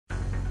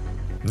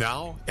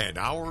Now, an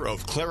hour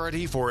of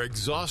clarity for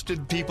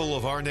exhausted people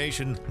of our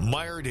nation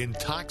mired in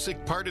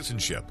toxic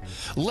partisanship.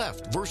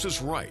 Left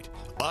versus right,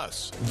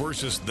 us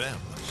versus them.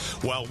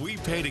 While we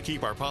pay to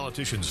keep our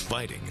politicians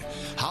fighting,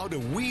 how do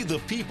we, the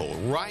people,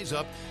 rise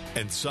up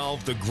and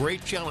solve the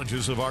great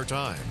challenges of our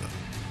time?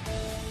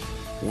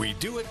 We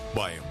do it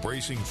by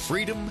embracing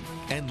freedom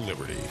and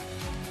liberty.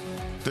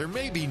 There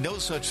may be no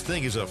such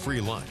thing as a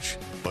free lunch,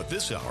 but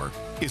this hour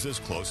is as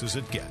close as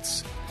it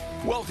gets.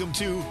 Welcome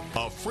to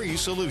A Free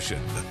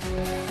Solution.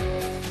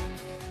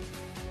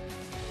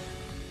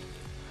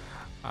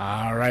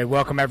 All right,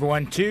 welcome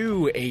everyone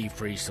to A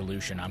Free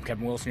Solution. I'm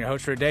Kevin Wilson, your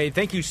host for today.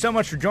 Thank you so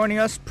much for joining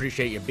us.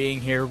 Appreciate you being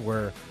here.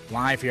 We're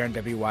live here on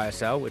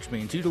WYSL, which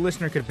means you, the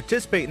listener, can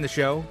participate in the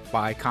show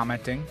by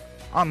commenting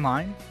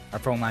online. Our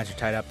phone lines are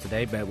tied up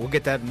today, but we'll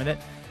get that in a minute.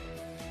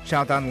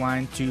 Shout out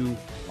online to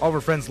all of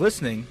our friends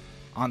listening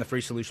on the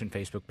Free Solution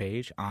Facebook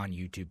page, on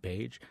YouTube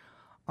page,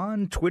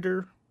 on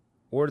Twitter,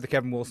 or the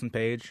Kevin Wilson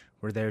page.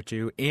 We're there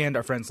too. And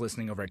our friends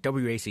listening over at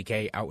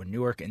WACK out in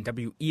Newark and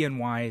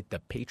WENY, The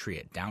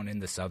Patriot, down in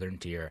the southern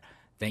tier.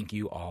 Thank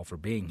you all for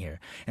being here.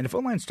 And the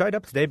phone line's tied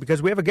up today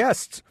because we have a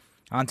guest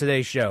on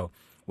today's show.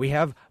 We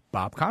have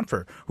Bob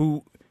Confer,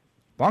 who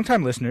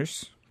longtime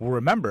listeners will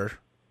remember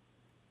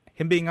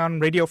him being on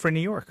Radio Free New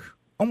York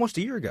almost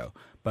a year ago.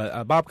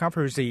 But Bob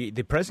Confer is the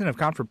president of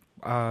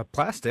Confer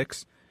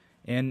Plastics.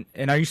 And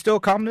are you still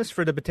a columnist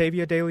for the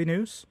Batavia Daily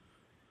News?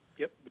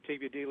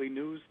 Batavia Daily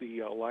News,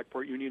 the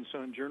Lockport Union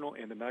Sun Journal,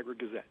 and the Niagara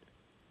Gazette.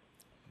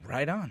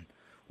 Right on.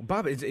 Well,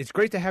 Bob, it's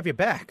great to have you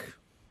back.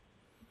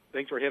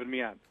 Thanks for having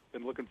me on.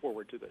 Been looking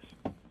forward to this.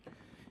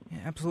 Yeah,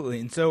 absolutely.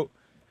 And so,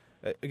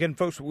 again,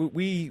 folks,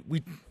 we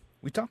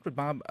talked with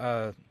Bob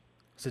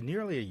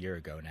nearly a year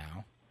ago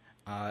now,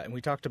 and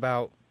we talked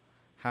about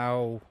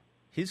how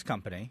his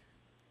company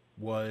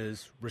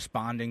was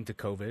responding to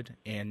COVID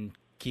and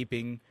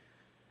keeping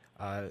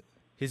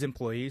his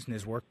employees and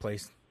his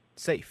workplace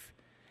safe,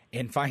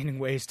 and finding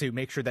ways to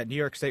make sure that New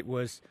York State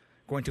was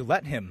going to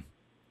let him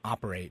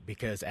operate,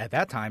 because at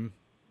that time,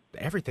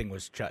 everything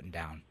was shutting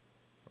down,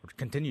 or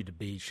continued to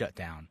be shut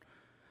down.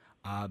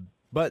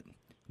 But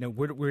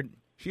we're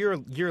here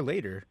a year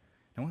later.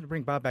 I want to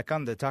bring Bob back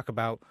on to talk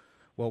about,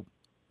 well,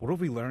 what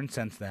have we learned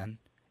since then,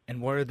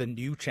 and what are the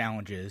new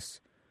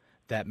challenges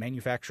that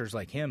manufacturers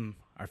like him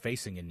are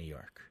facing in New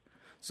York?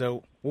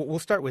 So we'll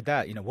start with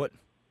that.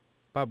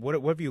 Bob,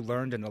 what have you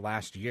learned in the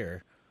last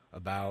year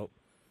about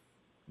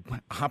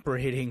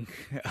operating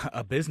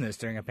a business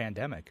during a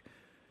pandemic?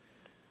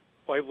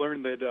 Well, I've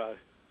learned that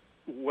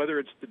whether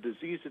it's the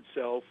disease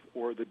itself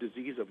or the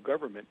disease of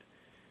government,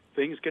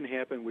 things can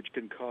happen which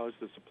can cause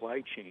the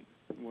supply chain,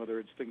 whether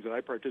it's things that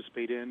I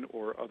participate in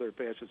or other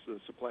facets of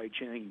the supply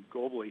chain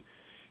globally,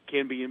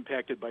 can be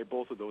impacted by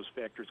both of those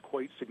factors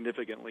quite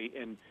significantly.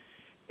 And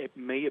it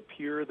may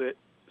appear that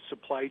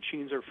supply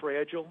chains are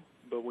fragile,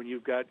 but when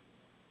you've got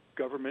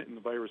government and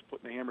the virus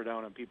putting the hammer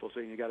down on people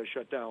saying you got to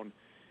shut down,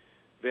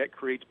 that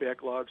creates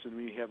backlogs, and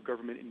we have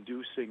government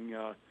inducing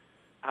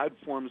odd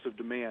forms of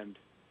demand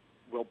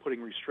while putting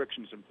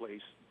restrictions in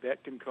place.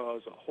 That can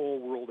cause a whole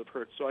world of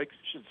hurt. So I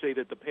should say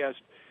that the past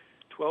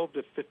 12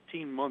 to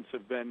 15 months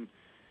have been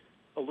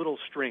a little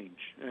strange,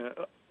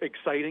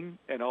 exciting,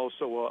 and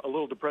also a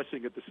little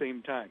depressing at the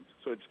same time.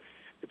 So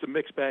it's a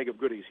mixed bag of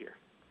goodies here.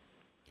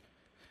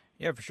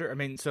 Yeah, for sure. I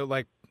mean, so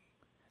like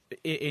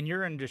in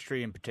your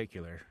industry in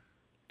particular,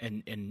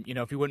 and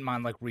if you wouldn't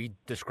mind like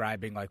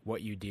re-describing like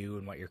what you do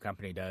and what your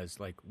company does,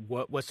 like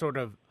what sort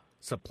of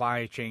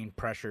supply chain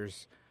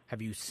pressures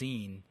have you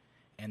seen,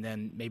 and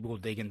then maybe we'll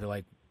dig into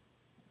like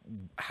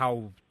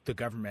how the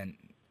government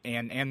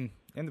and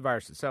the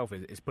virus itself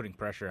is putting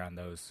pressure on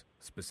those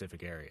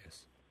specific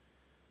areas.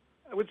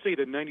 I would say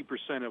that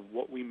 90% of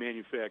what we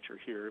manufacture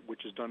here,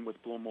 which is done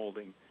with blow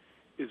molding,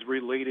 is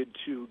related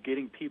to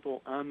getting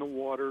people on the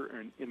water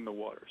and in the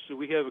water. So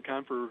we have a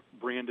Confer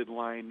branded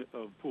line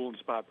of pool and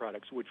spa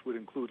products, which would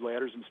include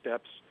ladders and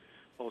steps,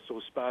 also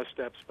spa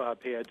steps, spa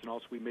pads, and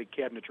also we make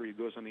cabinetry that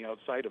goes on the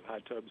outside of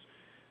hot tubs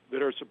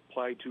that are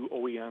supplied to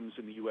OEMs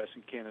in the U.S.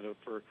 and Canada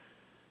for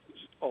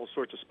all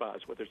sorts of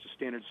spas, whether it's a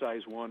standard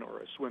size one or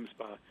a swim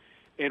spa.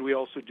 And we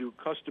also do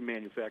custom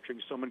manufacturing.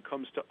 Someone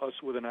comes to us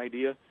with an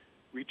idea,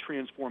 we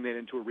transform that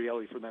into a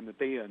reality for them that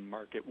they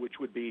market, which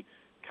would be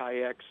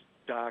kayaks,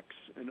 docks,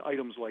 and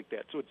items like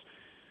that. So it's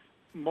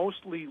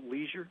mostly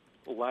leisure.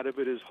 A lot of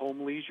it is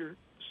home leisure.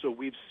 So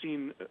we've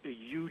seen a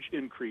huge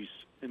increase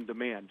in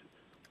demand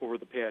over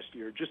the past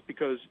year just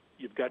because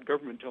you've got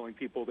government telling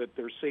people that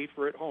they're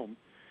safer at home.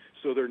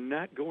 So they're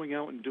not going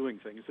out and doing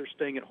things. They're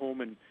staying at home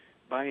and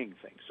buying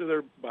things. So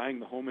they're buying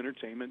the home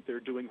entertainment.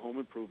 They're doing home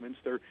improvements.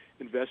 They're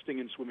investing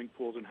in swimming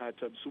pools and hot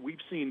tubs. So we've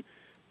seen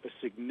a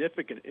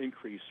significant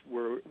increase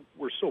where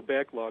we're so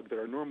backlogged that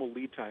our normal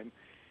lead time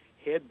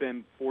had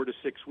been 4 to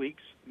 6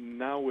 weeks.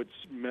 Now it's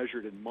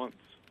measured in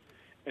months.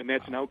 And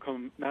that's an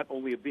outcome not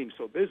only of being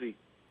so busy,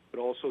 but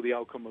also the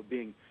outcome of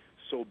being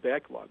so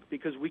backlogged,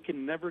 because we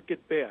can never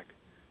get back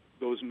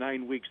those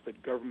 9 weeks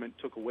that government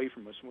took away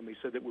from us when they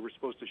said that we were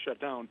supposed to shut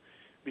down.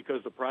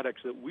 because the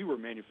products that we were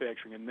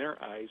manufacturing in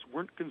their eyes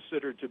weren't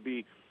considered to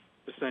be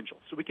essential.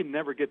 So we can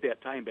never get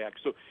that time back.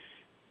 So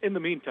in the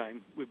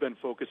meantime, we've been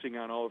focusing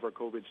on all of our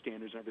COVID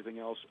standards and everything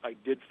else. I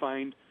did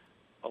find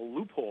a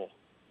loophole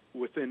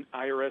within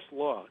IRS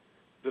law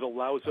that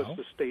allows us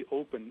to stay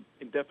open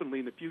indefinitely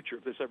in the future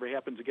if this ever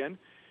happens again,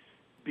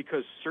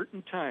 because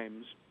certain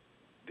times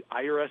the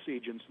IRS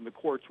agents and the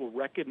courts will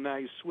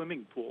recognize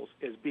swimming pools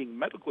as being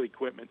medical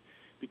equipment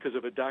because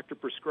if a doctor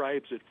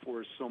prescribes it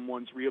for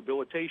someone's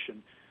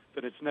rehabilitation,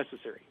 then it's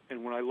necessary.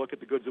 And when I look at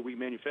the goods that we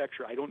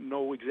manufacture, I don't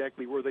know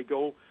exactly where they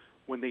go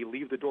when they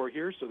leave the door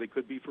here, so they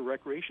could be for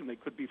recreation, they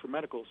could be for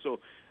medical. So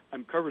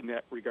I'm covered in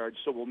that regard,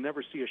 so we'll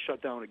never see a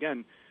shutdown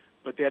again.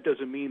 But that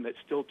doesn't mean that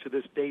still to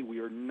this day we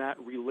are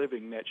not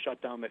reliving that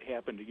shutdown that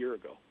happened a year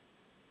ago.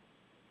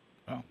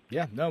 Oh,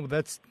 yeah, no,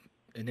 that's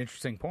an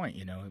interesting point,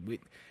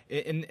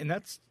 and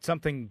that's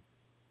something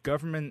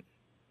government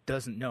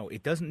doesn't know.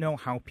 It doesn't know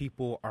how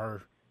people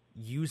are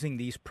using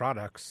these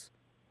products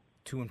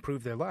to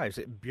improve their lives.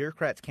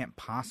 Bureaucrats can't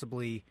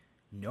possibly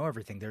know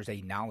everything. There's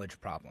a knowledge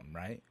problem,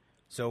 right?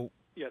 So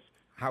yes,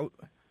 how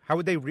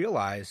would they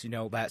realize,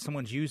 that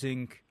someone's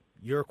using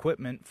your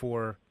equipment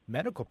for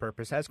medical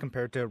purpose as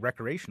compared to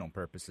recreational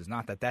purposes?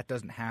 Not that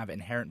doesn't have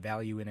inherent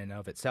value in and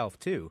of itself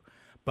too,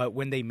 but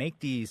when they make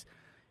these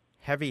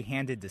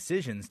heavy-handed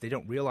decisions, they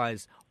don't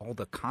realize all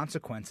the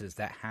consequences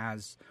that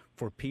has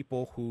for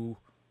people who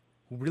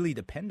really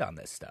depend on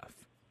this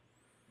stuff.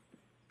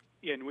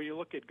 Yeah, and when you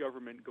look at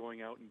government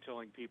going out and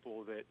telling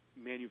people that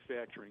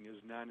manufacturing is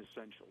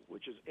non-essential,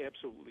 which is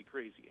absolutely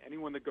crazy.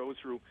 Anyone that goes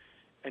through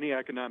any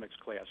economics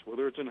class,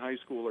 whether it's in high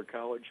school or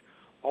college,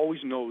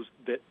 always knows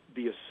that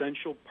the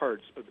essential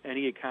parts of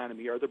any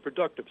economy are the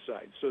productive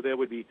side. So that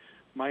would be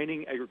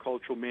mining,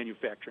 agricultural,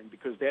 manufacturing,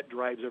 because that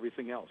drives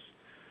everything else.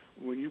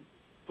 When you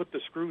put the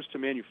screws to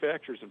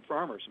manufacturers and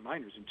farmers and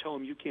miners and tell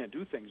them you can't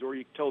do things, or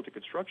you tell it to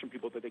construction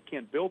people that they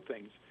can't build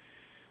things,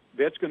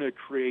 that's going to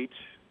create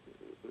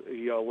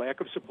a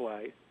lack of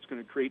supply. It's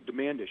going to create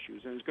demand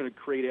issues, and it's going to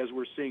create, as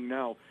we're seeing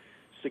now,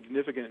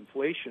 significant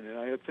inflation. And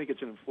I think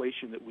it's an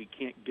inflation that we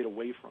can't get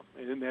away from,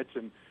 and that's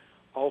in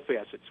all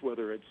facets,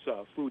 whether it's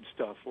food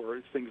stuff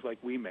or things like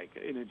we make,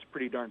 and it's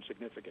pretty darn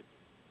significant.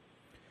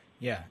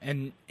 Yeah,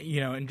 and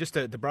and just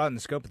to broaden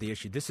the scope of the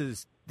issue, this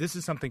is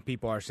something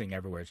people are seeing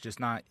everywhere. It's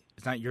not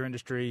your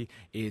industry.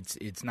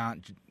 It's not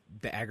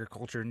the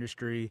agriculture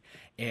industry,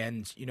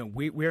 and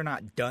we're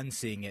not done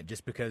seeing it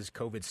just because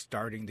COVID's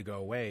starting to go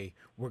away.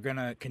 We're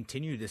gonna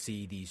continue to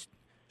see these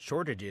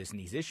shortages and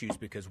these issues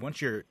because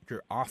once you're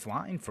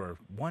offline for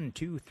 1,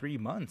 2, 3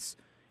 months,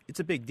 it's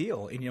a big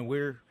deal. And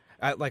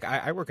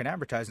I work in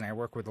advertising. I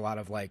work with a lot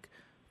of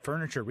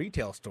furniture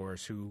retail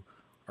stores who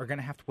are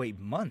gonna have to wait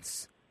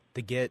months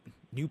to get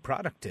new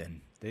product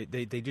in.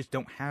 They just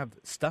don't have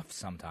stuff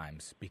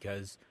sometimes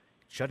because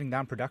shutting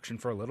down production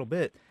for a little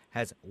bit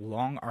has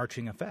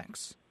long-arching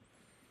effects.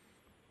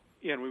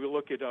 Yeah, and we would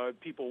look at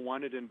people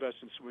wanted to invest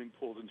in swimming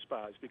pools and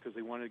spas because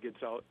they wanted to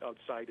get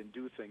outside and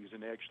do things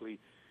and actually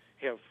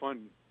have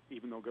fun,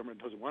 even though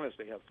government doesn't want us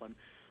to have fun.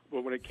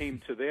 But when it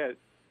came to that,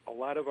 a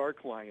lot of our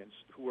clients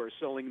who are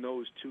selling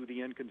those to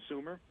the end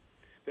consumer,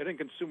 that end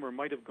consumer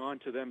might have gone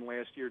to them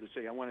last year to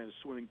say, I want a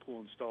swimming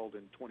pool installed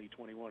in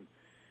 2021.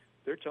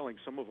 They're telling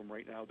some of them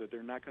right now that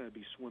they're not going to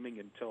be swimming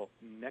until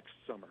next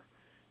summer.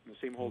 And the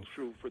same holds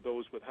true for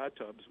those with hot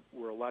tubs,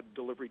 where a lot of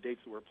delivery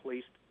dates that were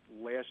placed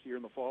last year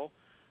in the fall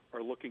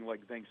are looking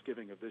like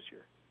Thanksgiving of this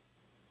year.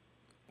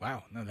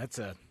 Wow, no, that's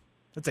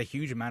a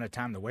huge amount of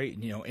time to wait.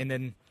 And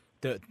then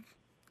I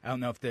don't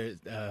know if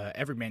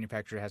every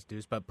manufacturer has to do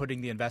this, but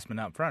putting the investment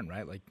up front,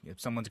 right? Like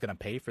if someone's going to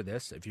pay for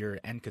this, if you're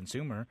an end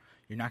consumer,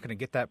 you're not going to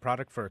get that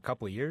product for a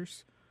couple of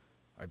years.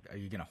 Are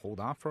you going to hold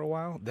off for a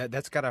while?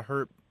 That's got to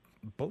hurt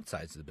both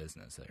sides of the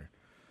business there.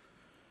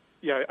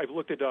 Yeah, I've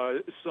looked at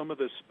some of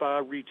the spa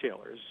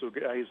retailers, so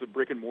guys, the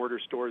brick-and-mortar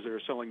stores that are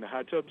selling the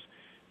hot tubs,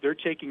 they're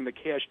taking the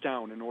cash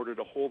down in order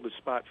to hold the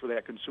spot for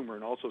that consumer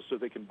and also so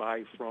they can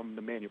buy from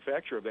the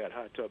manufacturer of that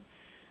hot tub.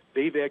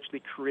 They've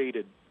actually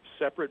created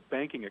separate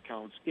banking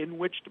accounts in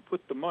which to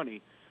put the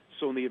money,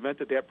 so in the event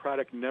that that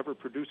product never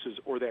produces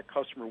or that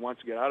customer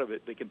wants to get out of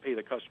it, they can pay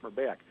the customer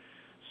back.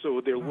 So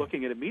they're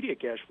looking at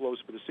immediate cash flows,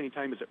 but at the same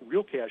time as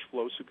real cash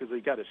flows because they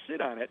got to sit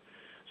on it.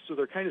 So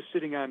they're kind of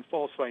sitting on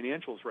false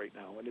financials right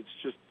now, and it's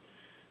just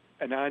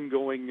an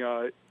ongoing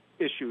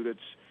issue that's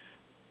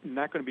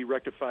not going to be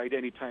rectified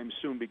anytime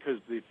soon because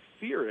the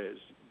fear is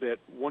that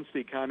once the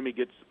economy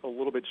gets a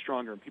little bit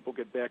stronger and people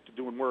get back to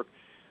doing work,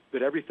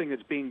 that everything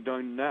that's being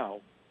done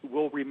now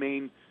will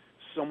remain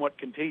somewhat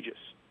contagious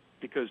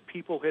because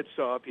people get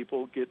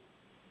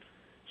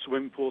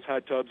swimming pools,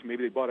 hot tubs,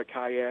 maybe they bought a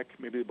kayak,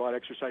 maybe they bought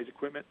exercise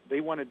equipment. They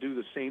want to do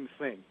the same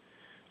thing.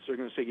 So they're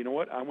going to say, you know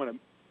what, I want to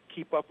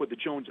keep up with the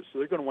Joneses. So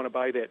they're going to want to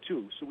buy that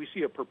too. So we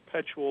see a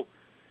perpetual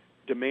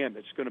demand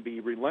that's going to be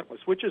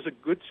relentless, which is a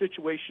good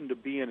situation to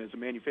be in as a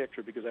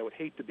manufacturer because I would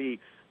hate to be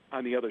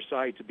on the other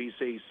side to be,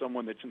 say,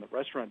 someone that's in the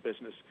restaurant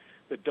business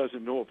that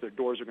doesn't know if their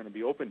doors are going to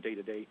be open day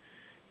to day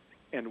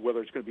and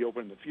whether it's going to be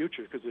open in the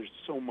future because there's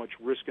so much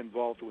risk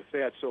involved with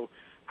that. So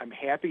I'm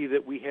happy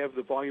that we have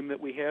the volume that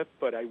we have,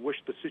 but I wish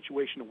the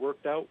situation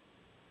worked out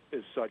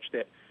as such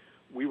that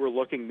we were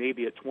looking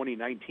maybe at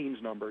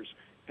 2019's numbers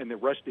and the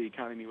rest of the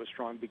economy was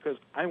strong, because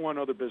I want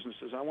other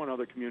businesses, I want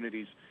other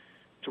communities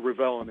to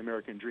revel in the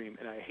American dream,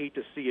 and I hate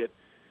to see it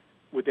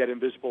with that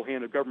invisible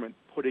hand of government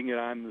putting it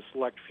on the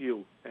select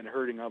few and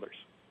hurting others.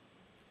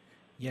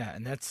 Yeah,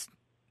 and that's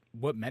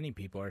what many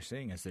people are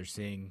seeing, is they're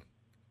seeing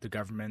the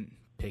government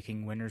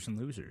picking winners and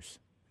losers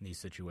in these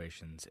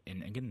situations,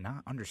 and again,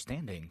 not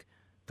understanding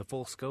the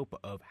full scope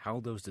of how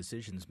those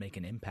decisions make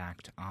an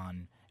impact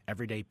on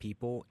everyday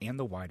people and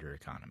the wider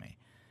economy.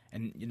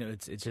 And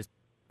it's just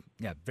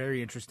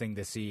very interesting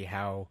to see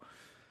how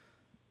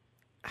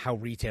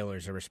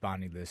retailers are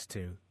responding to this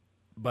too.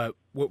 But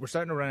we're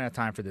starting to run out of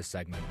time for this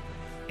segment,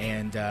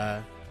 and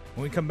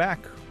when we come back,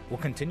 we'll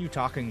continue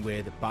talking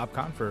with Bob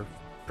Confer,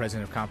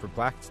 president of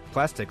Confer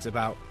Plastics,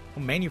 about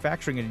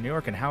manufacturing in New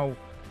York and how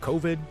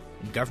COVID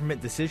and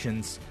government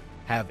decisions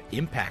have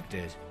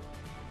impacted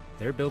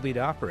their ability to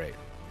operate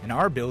and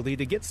our ability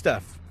to get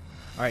stuff.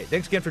 All right,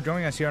 thanks again for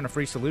joining us here on A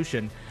Free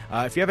Solution.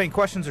 If you have any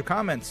questions or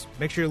comments,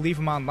 make sure you leave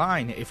them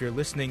online if you're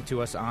listening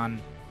to us on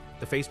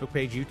the Facebook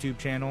page, YouTube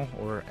channel,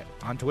 or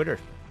on Twitter.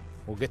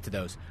 We'll get to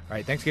those. All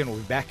right, thanks again. We'll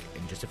be back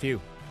in just a few.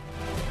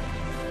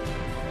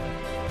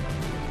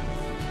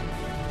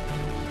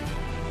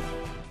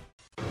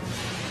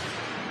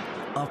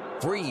 A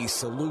Free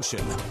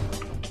Solution.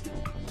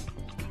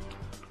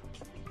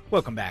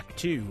 Welcome back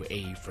to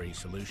A Free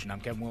Solution. I'm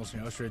Kevin Wilson,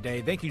 your host for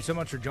today. Thank you so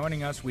much for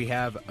joining us. We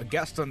have a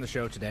guest on the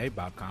show today,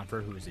 Bob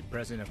Confer, who is the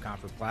president of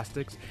Confer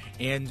Plastics.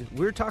 And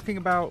we're talking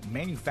about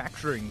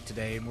manufacturing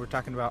today, and we're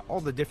talking about all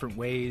the different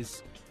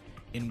ways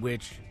in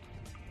which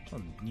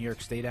New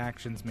York state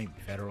actions, maybe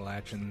federal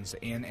actions,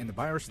 and the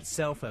virus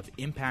itself have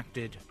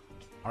impacted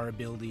our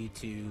ability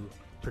to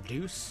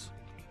produce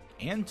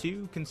and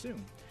to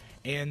consume.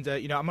 And,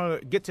 I'm going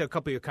to get to a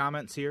couple of your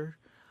comments here.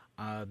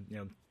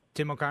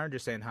 Tim O'Connor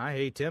just saying hi.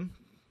 Hey, Tim.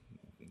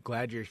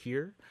 Glad you're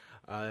here.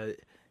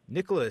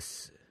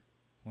 Nicholas,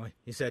 well,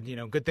 he said,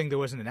 good thing there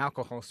wasn't an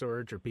alcohol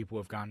shortage or people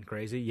have gone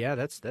crazy. Yeah,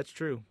 that's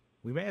true.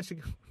 We managed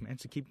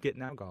to keep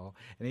getting alcohol.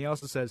 And he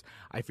also says,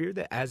 I fear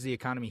that as the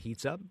economy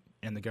heats up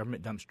and the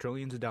government dumps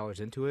trillions of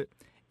dollars into it,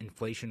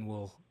 inflation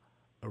will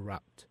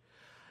erupt.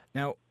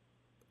 Now,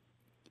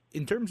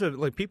 in terms of,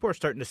 people are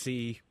starting to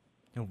see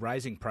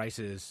rising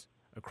prices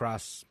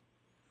across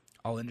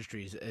all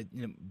industries.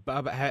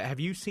 Bob, have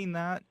you seen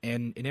that?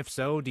 And if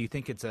so, do you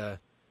think it's an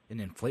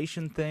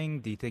inflation thing?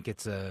 Do you think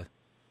it's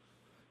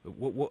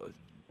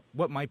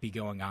what might be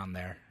going on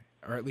there?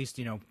 Or at least,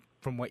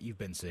 from what you've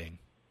been seeing?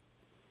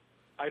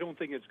 I don't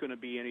think it's going to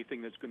be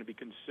anything that's going to be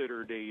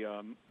considered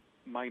a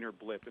minor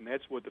blip, and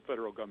that's what the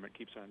federal government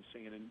keeps on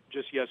saying. And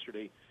just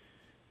yesterday,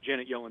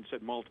 Janet Yellen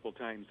said multiple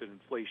times that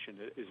inflation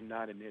is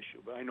not an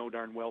issue, but I know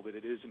darn well that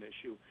it is an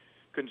issue.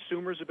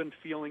 Consumers have been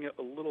feeling it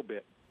a little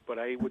bit, but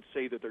I would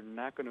say that they're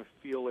not going to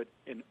feel it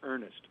in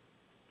earnest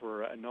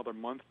for another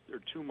month or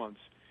 2 months,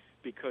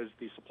 because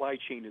the supply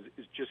chain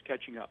is just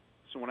catching up.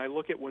 So when I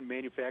look at what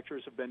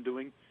manufacturers have been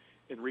doing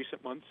in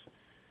recent months,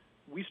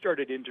 we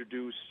started to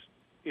introduce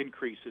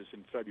increases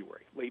in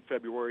February, late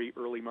February,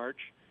 early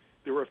March.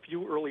 There were a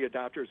few early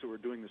adopters who were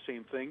doing the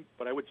same thing,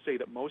 but I would say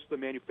that most of the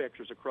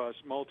manufacturers across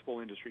multiple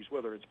industries,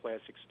 whether it's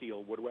plastic,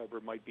 steel, whatever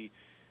it might be,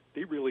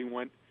 they really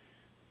went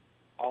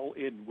all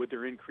in with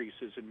their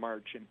increases in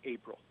March and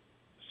April.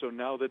 So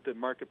now that the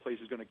marketplace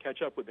is going to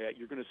catch up with that,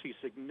 you're going to see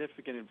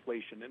significant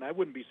inflation. And I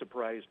wouldn't be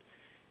surprised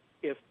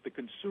if the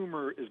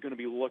consumer is going to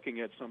be looking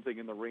at something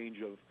in the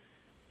range of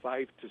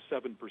 5 to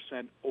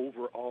 7%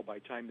 overall by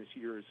the time this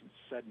year is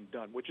said and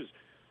done, which is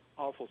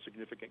awful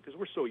significant because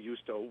we're so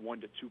used to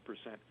 1 to 2%.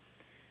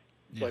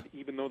 Yeah. But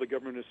even though the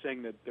government is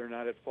saying that they're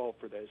not at fault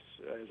for this,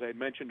 as I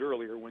mentioned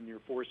earlier, when you're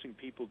forcing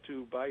people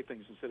to buy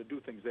things instead of do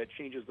things, that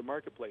changes the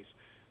marketplace.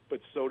 But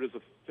so does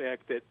the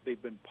fact that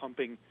they've been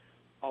pumping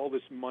all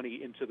this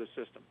money into the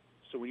system.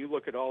 So when you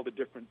look at all the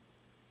different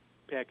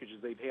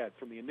packages they've had,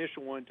 from the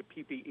initial one to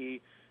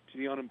PPE to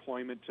the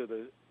unemployment to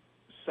the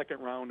second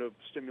round of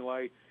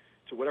stimuli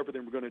to whatever they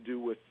were going to do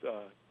with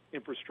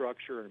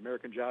infrastructure and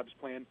American Jobs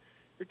Plan,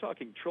 you're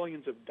talking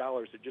trillions of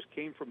dollars that just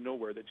came from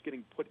nowhere that's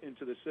getting put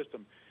into the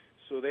system.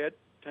 So that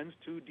tends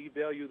to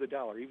devalue the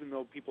dollar, even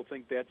though people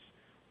think that's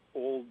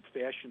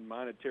old-fashioned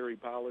monetary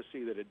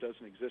policy, that it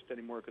doesn't exist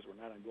anymore because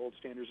we're not on gold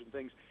standards and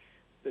things.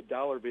 The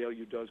dollar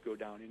value does go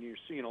down, and you're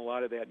seeing a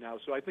lot of that now.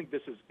 So I think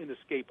this is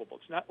inescapable.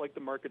 It's not like the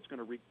market's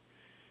going to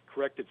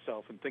correct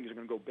itself and things are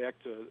going to go back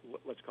to,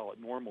 let's call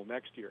it, normal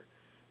next year.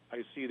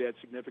 I see that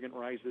significant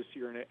rise this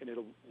year, and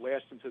it'll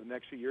last into the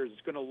next few years.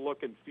 It's going to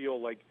look and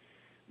feel like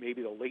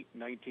maybe the late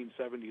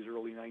 1970s,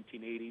 early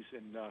 1980s,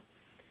 and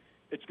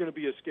it's going to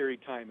be a scary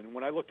time. And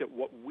when I looked at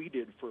what we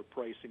did for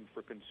pricing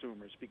for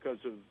consumers because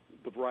of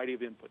the variety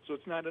of inputs, so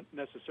it's not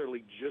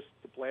necessarily just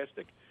the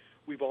plastic.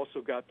 We've also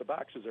got the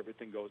boxes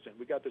everything goes in.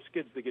 We got the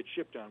skids that get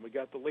shipped on. We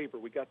got the labor.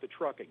 We got the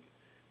trucking.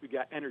 We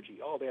got energy,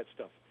 all that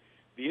stuff.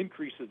 The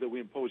increases that we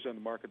imposed on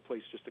the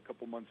marketplace just a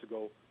couple months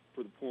ago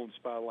for the pool and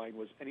spa line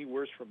was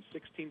anywhere from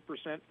 16%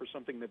 for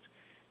something that's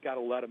got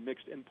a lot of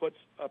mixed inputs,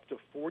 up to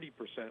 40%,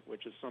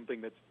 which is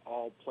something that's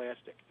all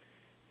plastic.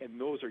 And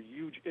those are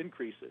huge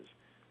increases,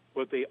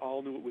 but they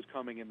all knew it was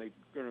coming, and they're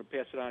going to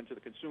pass it on to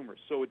the consumers.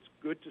 So it's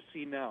good to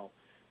see now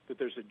that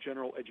there's a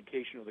general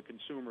education of the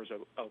consumers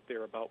out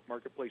there about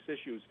marketplace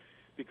issues,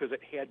 because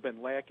it had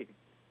been lacking.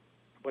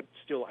 But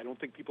still, I don't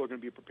think people are going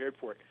to be prepared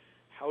for it.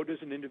 How does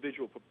an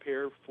individual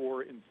prepare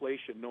for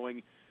inflation,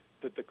 knowing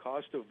that the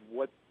cost of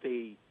what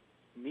they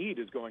need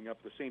is going up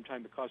at the same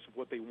time the cost of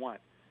what they want?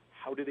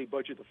 How do they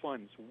budget the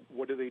funds?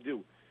 What do they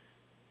do?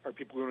 Are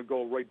people going to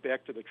go right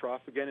back to the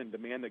trough again and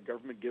demand that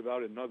government give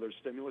out another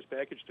stimulus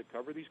package to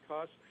cover these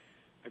costs?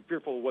 I'm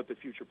fearful of what the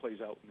future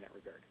plays out in that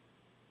regard.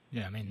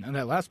 Yeah, I mean, on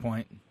that last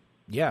point,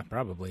 yeah,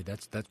 probably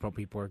that's what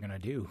people are going to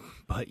do.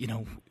 But, you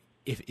know,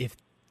 if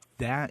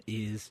that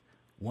is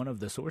one of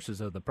the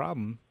sources of the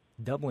problem,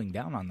 doubling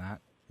down on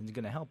that is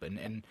going to help.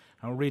 And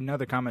I'll read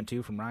another comment,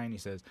 too, from Ryan. He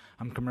says,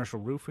 I'm commercial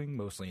roofing,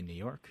 mostly in New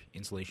York.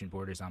 Insulation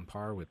board is on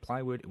par with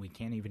plywood. We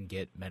can't even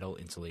get metal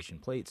insulation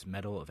plates.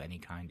 Metal of any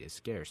kind is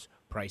scarce.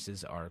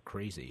 Prices are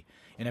crazy.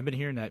 And I've been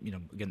hearing that, you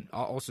know, again,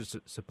 all sorts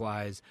of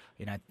supplies.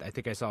 And I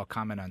think I saw a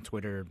comment on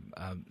Twitter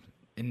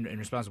in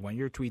response to one of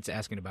your tweets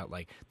asking about,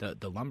 like,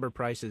 the lumber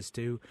prices,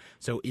 too.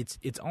 So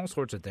it's all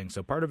sorts of things.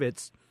 So part of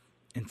it's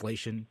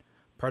inflation.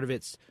 Part of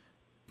it's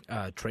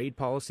trade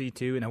policy,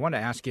 too. And I want to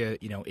ask you,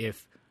 you know,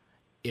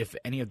 if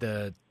any of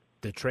the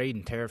trade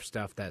and tariff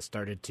stuff that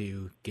started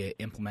to get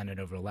implemented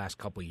over the last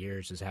couple of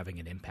years is having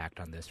an impact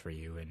on this for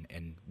you,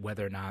 and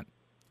whether or not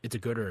it's a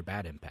good or a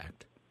bad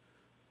impact.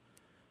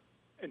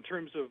 In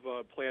terms of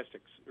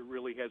plastics, it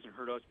really hasn't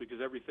hurt us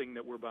because everything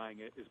that we're buying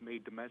is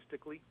made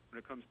domestically when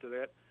it comes to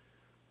that.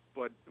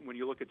 But when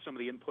you look at some of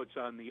the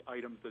inputs on the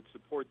items that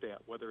support that,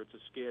 whether it's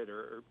a skid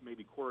or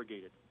maybe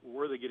corrugated,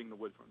 where are they getting the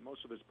wood from?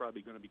 Most of it's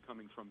probably going to be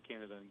coming from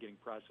Canada and getting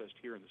processed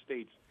here in the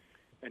States.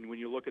 And when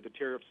you look at the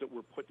tariffs that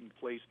were put in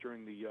place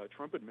during the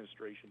Trump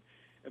administration,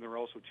 and there were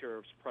also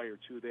tariffs prior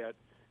to that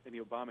in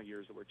the Obama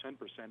years that were 10%,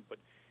 but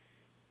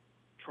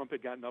Trump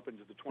had gotten up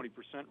into the 20%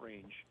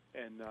 range,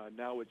 and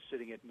now it's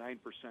sitting at 9%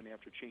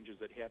 after changes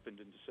that happened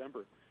in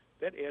December.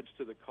 That adds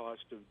to the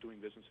cost of doing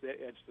business.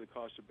 That adds to the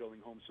cost of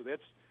building homes. So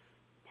that's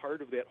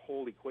part of that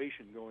whole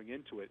equation going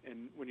into it.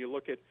 And when you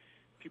look at,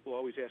 people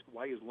always ask,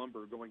 why is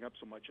lumber going up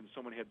so much? And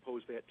someone had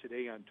posed that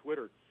today on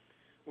Twitter.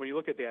 When you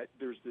look at that,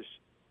 there's this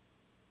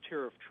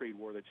tariff trade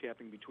war that's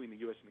happening between the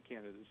U.S. and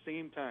Canada. At the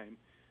same time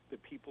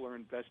that people are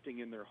investing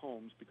in their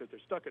homes because they're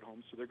stuck at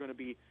home, so they're going to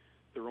be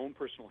their own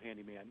personal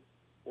handyman,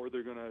 or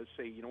they're going to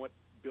say, you know what,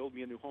 build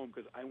me a new home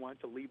because I want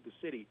to leave the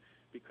city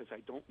because I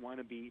don't want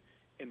to be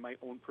in my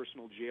own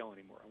personal jail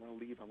anymore. I want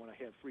to leave. I want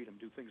to have freedom,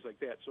 do things like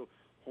that. So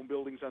home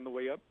building's on the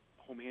way up.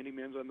 Home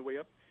handyman's on the way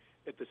up.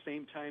 At the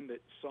same time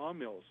that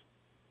sawmills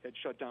had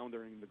shut down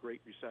during the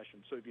Great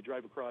Recession. So if you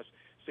drive across,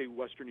 say,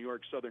 Western New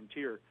York, Southern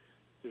Tier,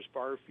 there's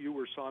far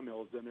fewer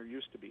sawmills than there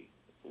used to be.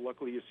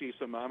 Luckily, you see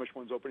some Amish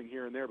ones opening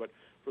here and there, but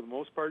for the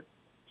most part,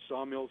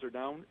 sawmills are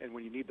down, and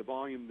when you need the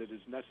volume that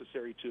is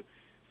necessary to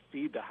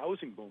feed the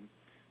housing boom,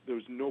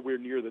 there's nowhere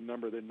near the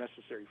number that's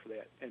necessary for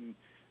that. And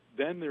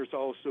then there's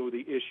also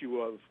the issue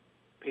of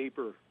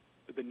paper,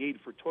 the need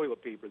for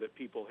toilet paper that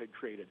people had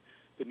created,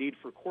 the need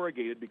for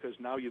corrugated because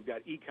now you've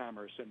got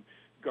e-commerce, and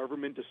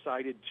government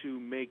decided to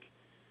make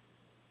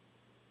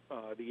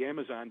the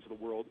Amazons of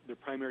the world the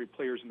primary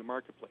players in the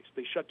marketplace.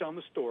 They shut down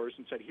the stores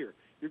and said, here,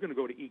 you're going to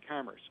go to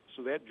e-commerce.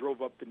 So that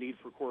drove up the need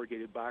for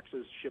corrugated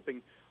boxes,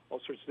 shipping, all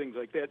sorts of things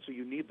like that. So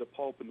you need the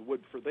pulp and the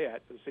wood for that.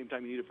 At the same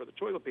time, you need it for the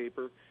toilet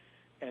paper.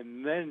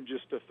 And then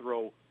just to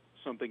throw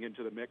something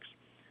into the mix,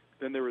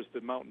 then there is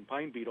the mountain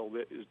pine beetle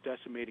that is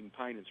decimating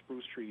pine and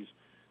spruce trees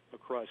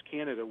across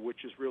Canada,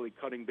 which is really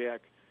cutting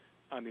back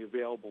on the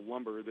available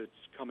lumber that's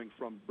coming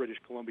from British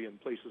Columbia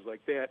and places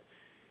like that.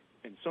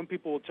 And some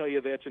people will tell you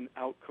that's an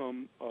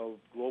outcome of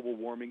global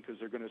warming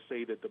because they're going to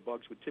say that the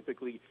bugs would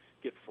typically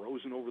get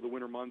frozen over the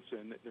winter months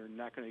and they're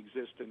not going to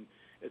exist and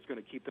it's going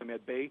to keep them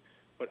at bay.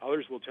 But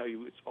others will tell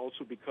you it's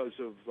also because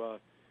of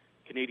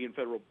Canadian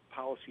federal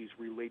policies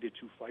related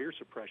to fire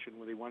suppression,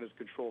 where they wanted to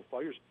control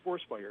fires,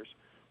 forest fires,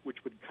 which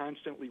would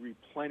constantly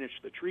replenish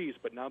the trees.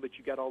 But now that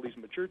you got all these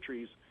mature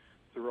trees,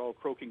 they're all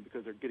croaking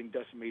because they're getting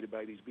decimated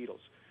by these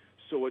beetles.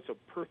 So it's a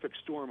perfect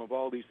storm of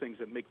all these things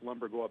that make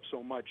lumber go up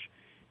so much.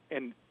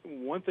 And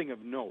one thing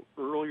of note,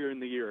 earlier in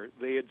the year,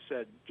 they had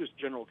said, just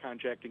general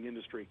contracting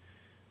industry,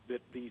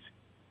 that these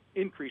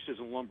increases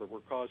in lumber were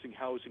causing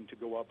housing to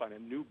go up on a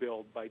new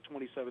build by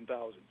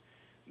 27,000.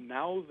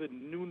 Now the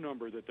new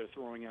number that they're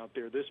throwing out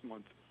there this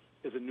month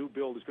is a new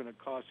build is going to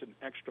cost an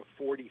extra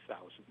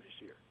 40,000 this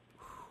year.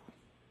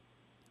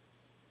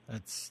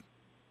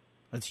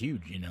 That's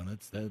huge. You know,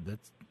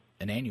 that's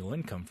an annual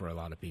income for a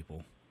lot of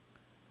people.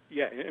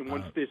 Yeah, and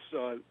once this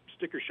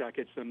sticker shock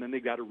hits them, then they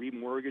got to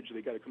remortgage.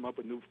 They got to come up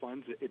with new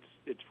funds.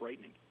 It's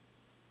frightening.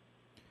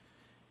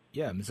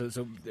 Yeah,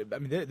 so I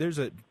mean, there's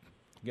a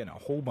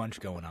whole bunch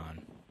going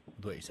on.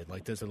 What you said,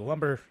 like this, the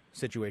lumber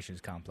situation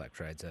is complex,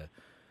 right? It's a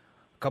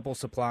couple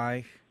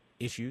supply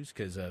issues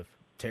because of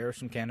tariffs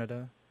from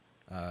Canada,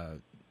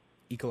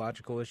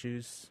 ecological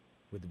issues,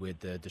 with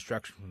the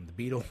destruction from the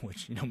beetle,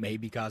 which may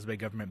be caused by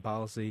government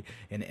policy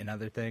and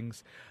other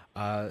things.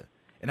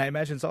 And I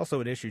imagine it's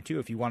also an issue too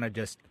if you want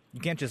to you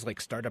can't just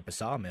like start up a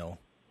sawmill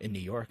in New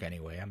York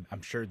anyway.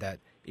 I'm sure that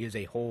is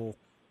a whole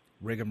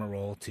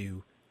rigmarole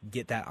to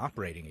get that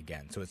operating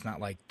again. So it's not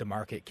like the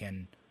market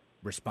can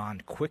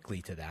respond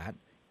quickly to that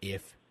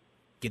if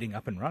getting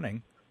up and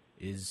running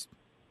is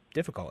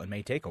difficult and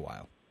may take a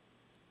while,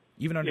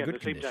 even under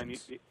good conditions. At the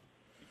same time,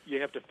 you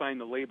have to find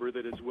the labor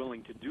that is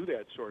willing to do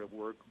that sort of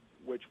work,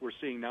 which we're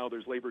seeing now.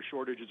 There's labor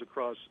shortages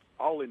across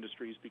all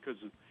industries because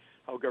of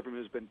how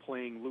government has been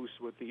playing loose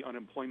with the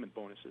unemployment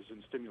bonuses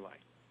and stimuli.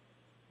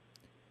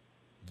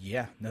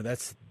 Yeah, no,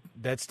 that's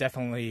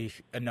definitely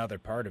another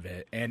part of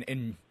it. And I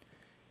don't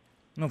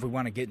know if we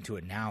want to get into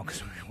it now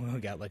because we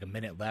only got like a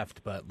minute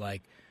left, but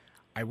like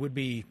I would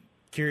be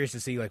curious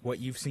to see like what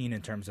you've seen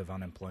in terms of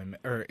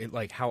unemployment or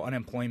like how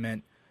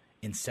unemployment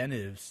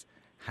incentives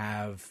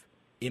have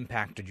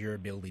impacted your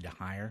ability to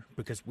hire,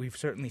 because we've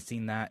certainly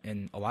seen that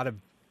in a lot of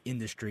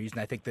industries.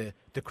 And I think the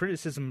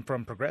criticism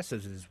from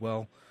progressives is,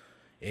 well,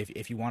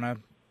 if you want to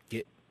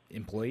get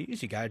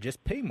employees, you got to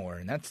just pay more,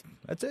 and that's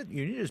it.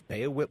 You need to just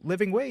pay a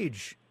living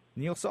wage,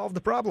 and you'll solve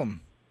the problem,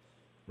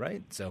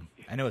 right? So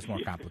I know it's more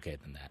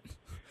complicated than that.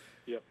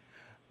 Yep.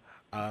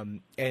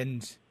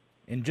 And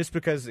just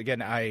because,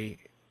 again, I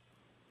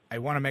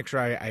want to make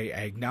sure I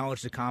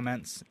acknowledge the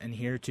comments in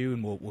here too,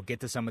 and we'll get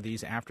to some of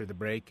these after the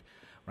break.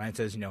 Ryan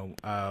says,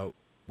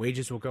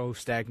 wages will go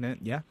stagnant.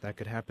 Yeah, that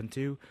could happen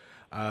too.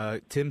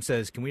 Tim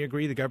says, can we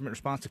agree the government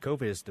response to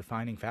COVID is a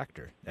defining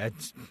factor?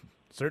 That's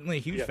certainly a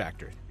huge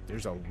factor.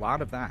 There's a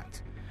lot of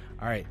that.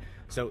 All right.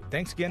 So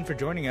thanks again for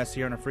joining us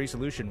here on A Free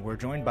Solution. We're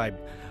joined by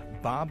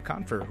Bob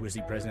Confer, who is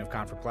the president of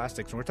Confer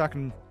Plastics. And we're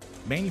talking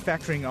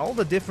manufacturing, all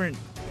the different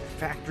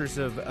factors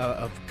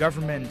of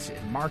government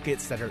and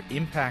markets that are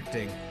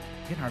impacting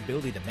our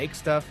ability to make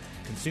stuff,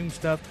 consume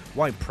stuff,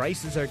 why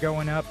prices are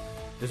going up.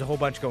 There's a whole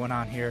bunch going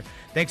on here.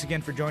 Thanks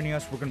again for joining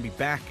us. We're going to be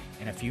back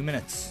in a few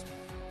minutes.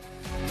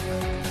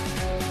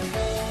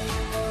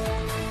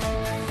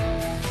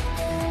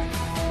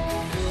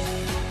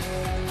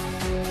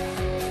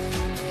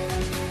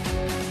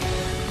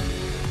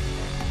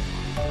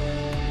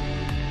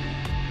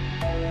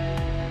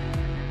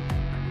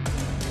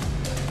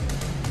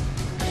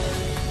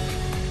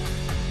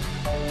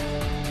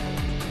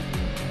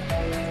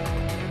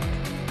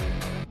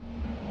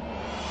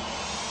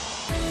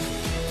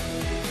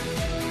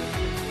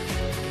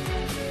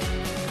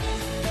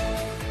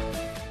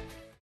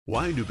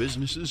 Why do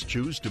businesses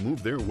choose to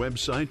move their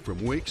website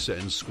from Wix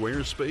and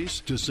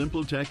Squarespace to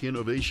SimpleTech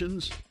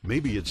Innovations?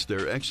 Maybe it's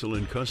their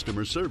excellent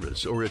customer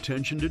service or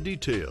attention to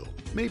detail.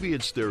 Maybe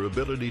it's their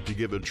ability to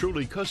give a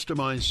truly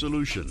customized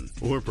solution.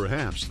 Or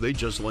perhaps they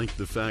just like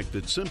the fact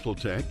that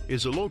SimpleTech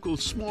is a local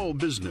small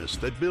business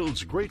that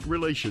builds great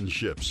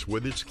relationships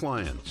with its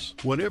clients.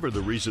 Whatever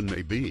the reason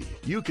may be,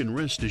 you can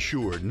rest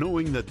assured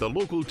knowing that the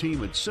local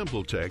team at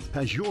SimpleTech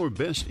has your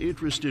best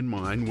interest in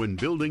mind when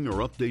building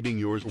or updating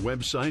your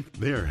website.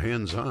 They're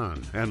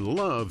hands-on and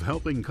love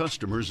helping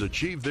customers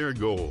achieve their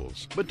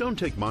goals. But don't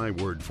take my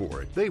word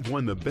for it. They've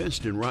won the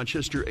best in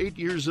Rochester 8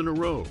 years in a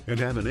row and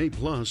have an A+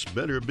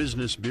 Better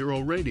Business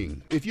Bureau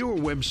rating. If your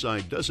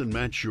website doesn't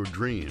match your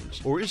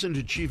dreams or isn't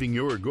achieving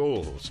your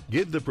goals,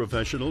 give the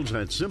professionals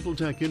at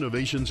SimpleTech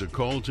Innovations a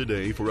call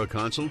today for a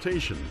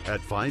consultation at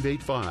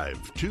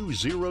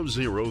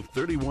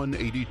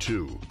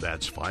 585-200-3182.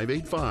 That's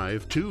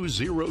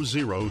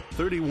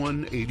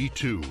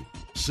 585-200-3182.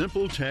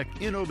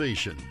 SimpleTech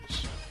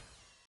Innovations.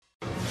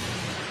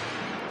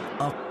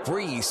 A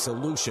free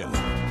solution.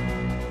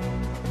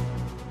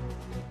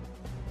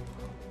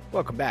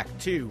 Welcome back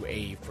to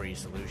A Free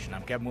Solution.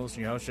 I'm Kevin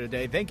Wilson, your host for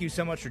today. Thank you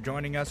so much for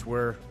joining us.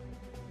 We're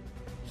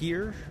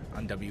here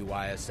on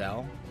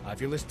WYSL. If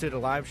you're listening to the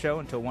live show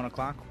until 1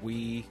 o'clock,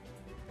 we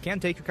can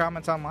take your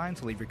comments online,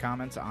 so leave your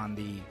comments on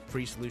the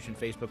Free Solution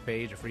Facebook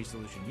page, a Free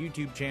Solution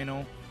YouTube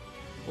channel,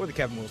 or the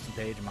Kevin Wilson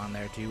page. I'm on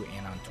there too,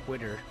 and on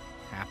Twitter.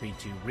 Happy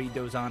to read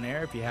those on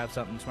air if you have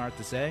something smart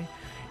to say.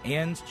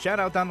 And shout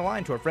out down the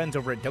line to our friends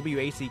over at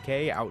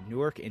WACK out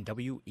Newark and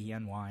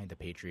WENY, the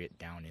Patriot,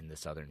 down in the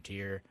Southern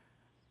Tier.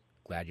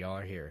 Glad y'all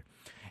are here.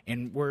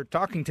 And we're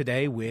talking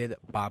today with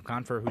Bob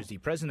Confer, who's the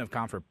president of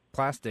Confer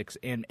Plastics.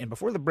 And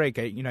before the break,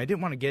 I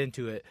didn't want to get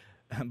into it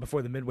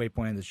before the midway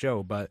point of the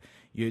show, but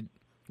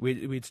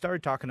we'd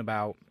started talking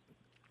about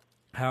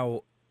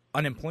how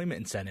unemployment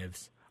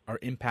incentives are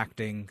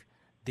impacting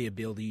the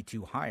ability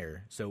to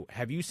hire. So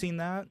have you seen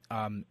that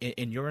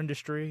in your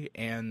industry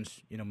and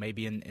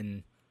maybe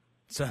in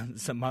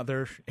some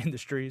other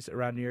industries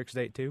around New York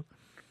State too?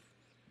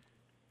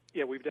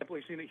 Yeah, we've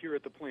definitely seen it here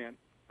at the plant.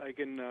 I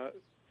can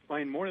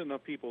find more than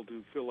enough people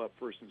to fill up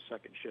first and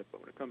second shift,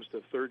 but when it comes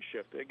to third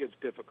shift, it gets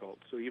difficult.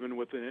 So even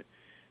with the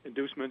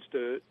inducements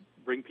to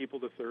bring people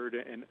to third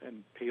and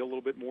pay a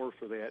little bit more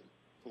for that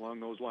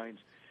along those lines,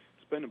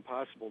 it's been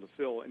impossible to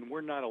fill, and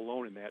we're not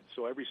alone in that.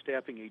 So every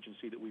staffing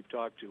agency that we've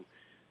talked to,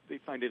 they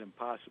find it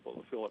impossible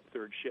to fill up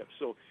third shift.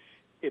 So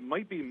it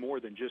might be more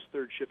than just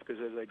third shift,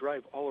 because as I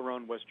drive all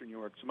around Western New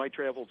York, so my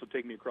travels will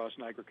take me across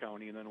Niagara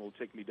County, and then it will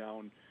take me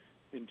down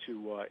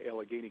into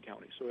Allegheny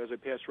County. So as I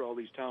pass through all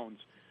these towns,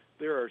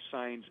 there are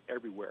signs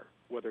everywhere,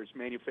 whether it's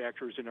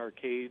manufacturers in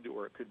Arcade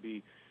or it could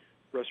be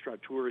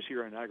restaurateurs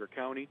here in Niagara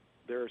County.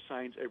 There are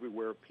signs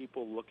everywhere,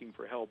 people looking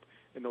for help,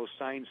 and those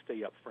signs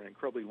stay up for an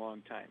incredibly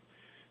long time.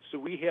 So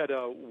we had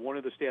one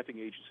of the staffing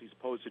agencies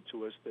pose it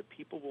to us that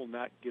people will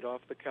not get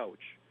off the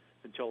couch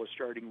until a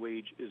starting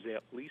wage is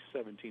at least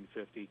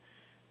 $17.50,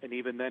 and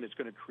even then it's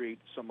going to create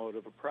somewhat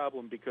of a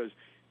problem, because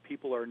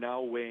people are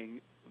now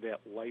weighing that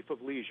life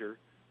of leisure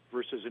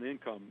versus an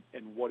income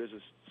and what is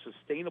a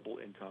sustainable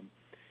income.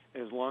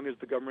 And as long as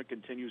the government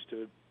continues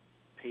to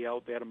pay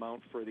out that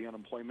amount for the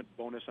unemployment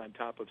bonus on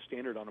top of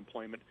standard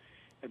unemployment,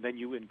 and then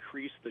you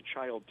increase the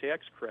child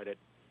tax credit,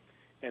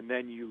 and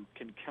then you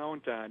can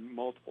count on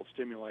multiple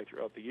stimuli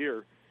throughout the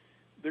year,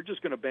 they're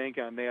just going to bank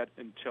on that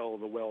until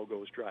the well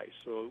goes dry.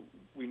 So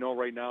we know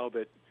right now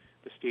that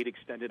the state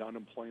extended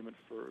unemployment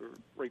for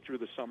right through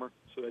the summer,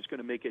 so that's going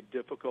to make it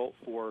difficult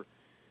for,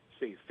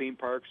 say, theme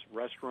parks,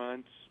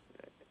 restaurants,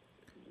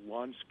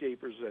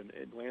 landscapers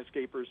and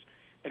landscapers,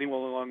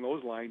 anyone along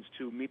those lines,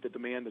 to meet the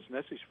demand that's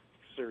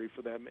necessary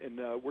for them. And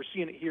we're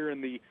seeing it here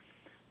in the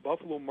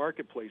Buffalo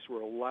marketplace,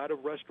 where a lot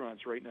of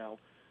restaurants right now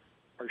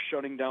are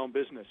shutting down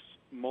business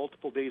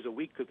multiple days a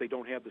week because they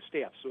don't have the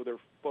staff. So they're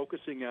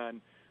focusing on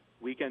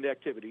weekend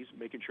activities,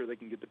 making sure they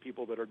can get the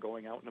people that are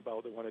going out and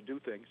about that want to do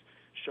things,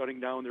 shutting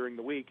down during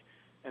the week.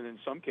 And in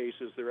some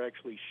cases, they're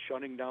actually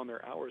shutting down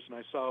their hours. And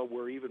I saw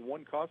where even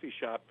one coffee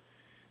shop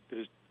that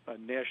is a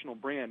national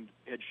brand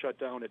had shut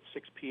down at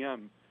 6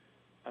 p.m.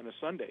 on a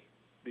Sunday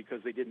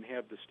because they didn't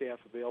have the staff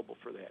available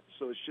for that.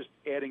 So it's just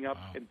adding up,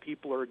 and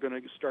people are going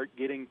to start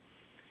getting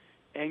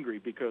angry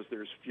because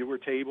there's fewer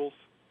tables,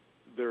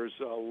 there's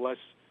less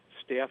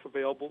staff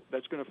available.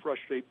 That's going to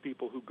frustrate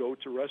people who go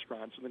to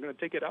restaurants, and they're going to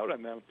take it out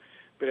on them.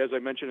 But as I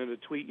mentioned in a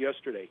tweet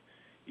yesterday,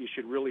 you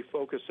should really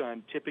focus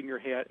on tipping your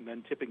hat and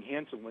then tipping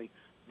handsomely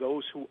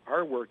those who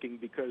are working,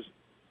 because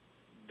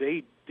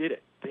they did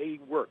it. They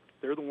worked.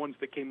 They're the ones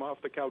that came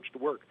off the couch to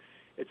work.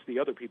 It's the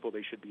other people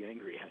they should be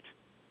angry at.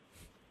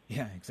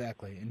 Yeah,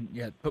 exactly. And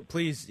yeah, but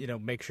please,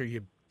 make sure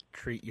you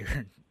treat your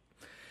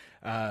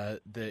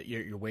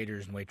your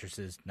waiters and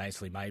waitresses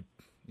nicely. My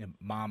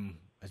mom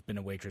has been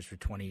a waitress for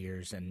 20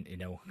 years, and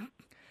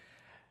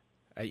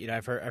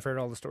I've heard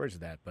all the stories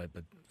of that. But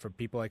for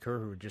people like her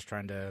who are just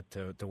trying to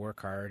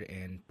work hard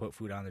and put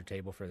food on their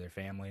table for their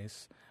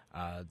families,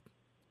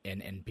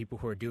 and people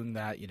who are doing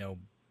that,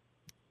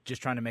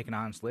 just trying to make an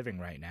honest living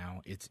right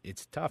now,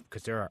 it's tough,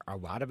 because there are a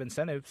lot of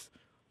incentives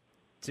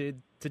to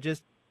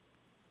just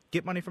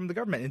get money from the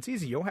government. It's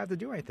easy. You don't have to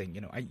do anything.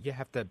 You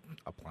have to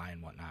apply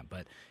and whatnot,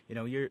 but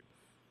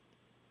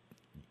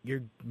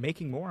you're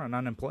making more on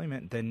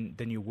unemployment than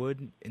you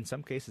would in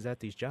some cases at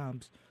these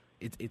jobs.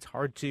 It's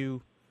hard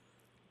to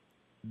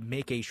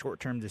make a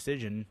short-term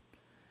decision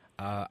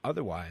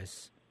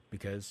otherwise,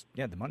 because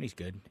the money's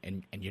good,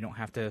 and you don't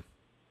have to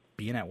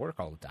be in at work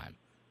all the time.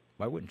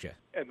 Why wouldn't you?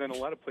 And then a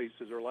lot of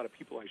places, or a lot of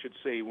people, I should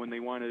say, when they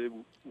want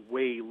to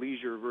weigh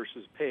leisure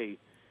versus pay,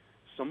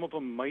 some of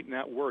them might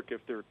not work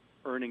if they're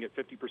earning at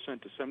 50%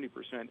 to 70%.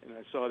 And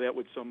I saw that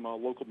with some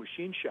local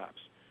machine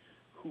shops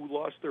who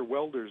lost their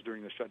welders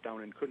during the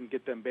shutdown and couldn't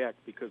get them back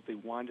because they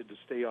wanted to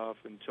stay off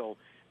until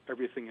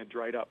everything had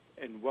dried up.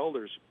 And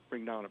welders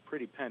bring down a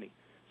pretty penny.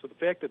 So the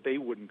fact that they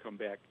wouldn't come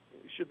back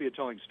should be a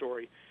telling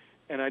story.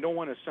 And I don't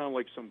want to sound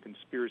like some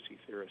conspiracy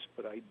theorist,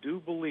 but I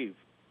do believe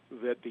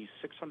that the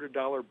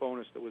 $600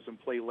 bonus that was in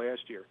play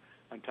last year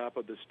on top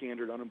of the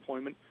standard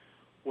unemployment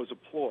was a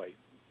ploy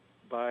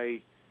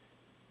by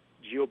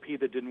GOP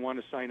that didn't want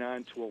to sign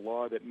on to a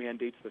law that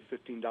mandates the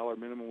 $15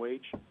 minimum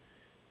wage,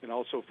 and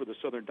also for the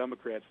Southern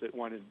Democrats that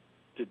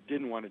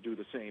didn't want to do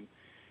the same.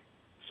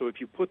 So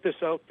if you put this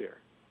out there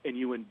and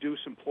you induce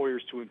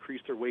employers to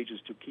increase their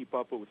wages to keep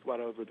up with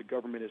whatever the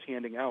government is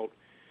handing out,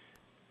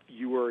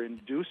 you are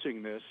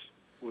inducing this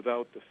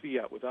without the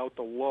fiat, without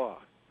the law,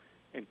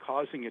 and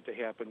causing it to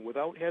happen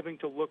without having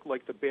to look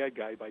like the bad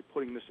guy by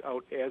putting this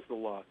out as the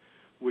law,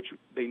 which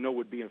they know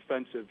would be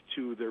offensive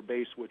to their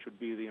base, which would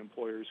be the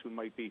employers who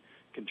might be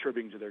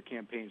contributing to their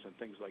campaigns and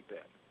things like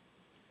that.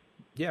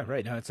 Yeah,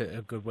 right. No, it's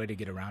a good way to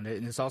get around it,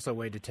 and it's also a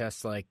way to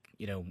test,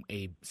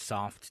 a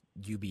soft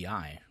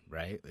UBI,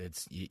 right?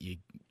 It's you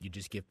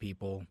just give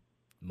people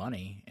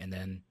money, and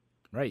then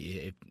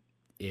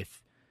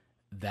if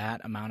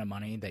that amount of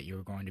money that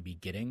you're going to be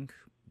getting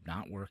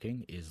not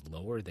working is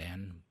lower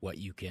than what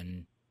you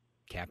can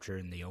capture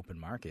in the open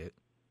market,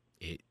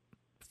 it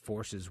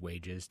forces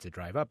wages to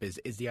drive up is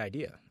the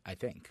idea, I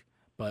think.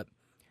 But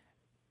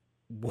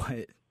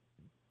what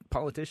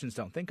politicians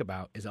don't think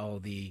about is all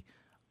the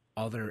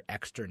other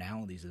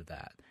externalities of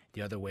that,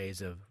 the other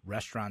ways of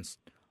restaurants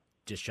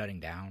just shutting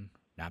down,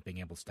 not being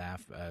able to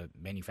staff,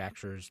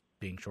 manufacturers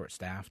being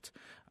short-staffed,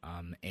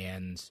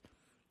 and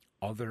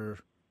other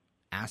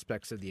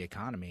aspects of the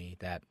economy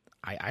that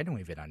I don't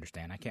even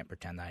understand. I can't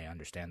pretend that I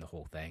understand the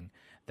whole thing,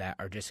 that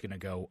are just going to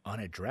go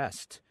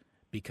unaddressed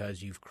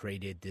because you've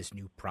created this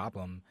new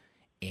problem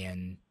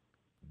and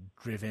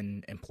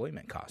driven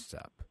employment costs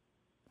up.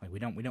 Like we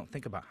don't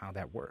think about how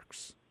that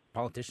works.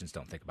 Politicians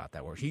don't think about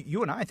that works.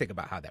 You and I think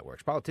about how that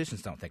works.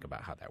 Politicians don't think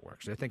about how that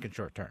works. They're thinking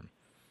short term.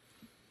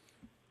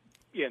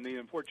 Yeah, and the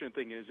unfortunate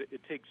thing is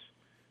it takes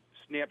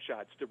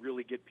snapshots to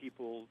really get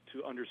people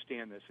to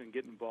understand this and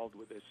get involved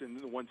with this.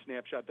 And the one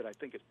snapshot that I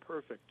think is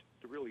perfect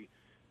to really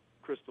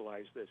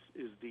crystallize this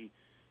is the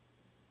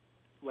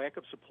lack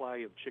of supply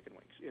of chicken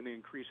wings and the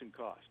increase in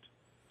cost.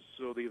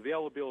 So the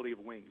availability of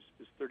wings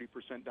is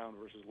 30% down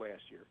versus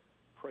last year.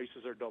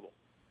 Prices are double.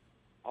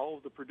 All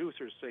of the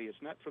producers say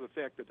it's not for the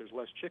fact that there's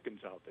less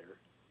chickens out there.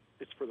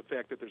 It's for the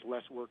fact that there's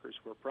less workers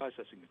who are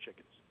processing the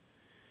chickens.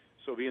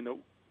 So being that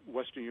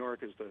Western New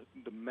York is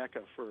the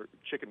mecca for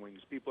chicken wings,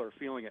 people are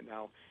feeling it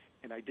now.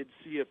 And I did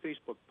see a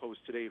Facebook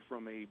post today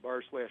from a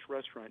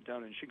bar/restaurant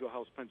down in Shingle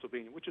House,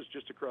 Pennsylvania, which is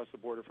just across the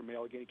border from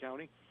Allegheny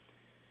County.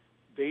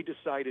 They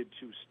decided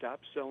to stop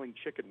selling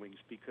chicken wings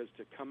because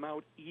to come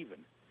out even,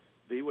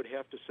 they would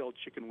have to sell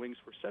chicken wings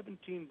for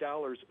 $17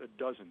 a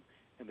dozen,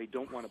 and they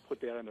don't want to put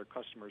that on their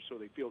customers, so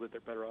they feel that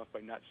they're better off by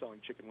not selling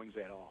chicken wings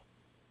at all.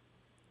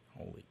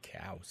 Holy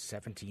cow,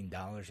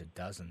 $17 a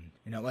dozen.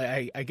 You know,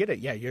 like, I get it.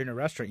 Yeah, you're in a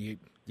restaurant. You're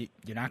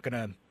not going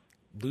to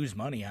lose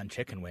money on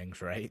chicken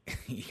wings, right?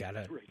 you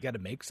gotta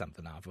make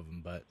something off of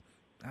them. But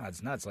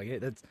it's nuts. Like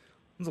that's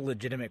a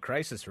legitimate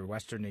crisis for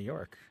Western New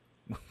York.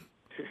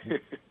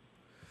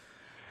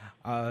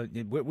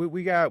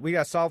 We got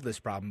to solve this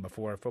problem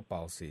before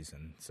football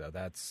season, so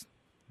that's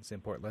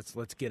important.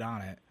 Let's get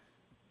on it.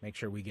 Make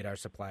sure we get our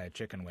supply of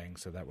chicken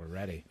wings so that we're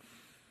ready.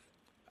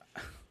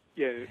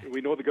 Yeah,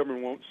 we know the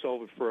government won't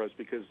solve it for us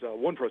because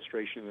one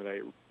frustration that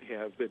I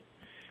have that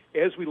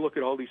as we look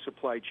at all these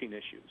supply chain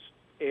issues,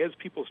 as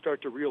people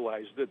start to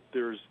realize that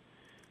there's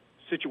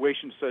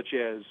situations such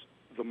as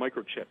the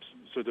microchips,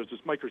 so there's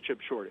this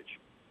microchip shortage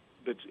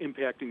that's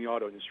impacting the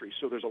auto industry.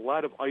 So there's a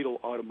lot of idle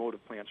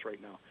automotive plants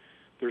right now.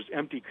 There's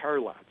empty car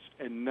lots,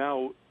 and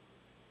now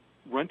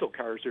rental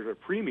cars are at a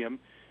premium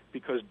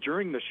because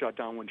during the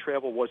shutdown when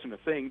travel wasn't a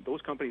thing,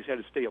 those companies had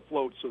to stay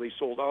afloat, so they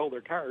sold all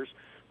their cars,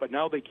 but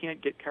now they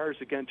can't get cars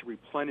again to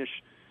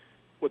replenish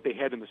what they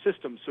had in the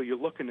system, so you're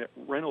looking at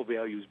rental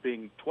values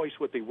being twice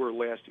what they were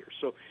last year.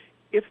 So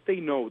if they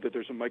know that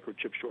there's a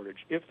microchip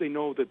shortage, if they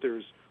know that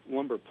there's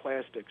lumber,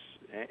 plastics,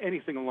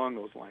 anything along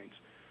those lines,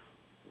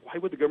 why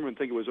would the government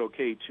think it was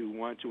okay to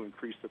want to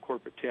increase the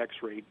corporate tax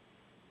rate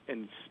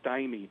and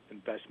stymie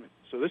investment?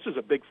 So this is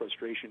a big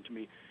frustration to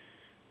me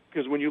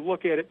because when you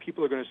look at it,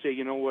 people are going to say,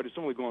 you know what, it's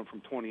only going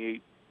from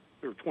 21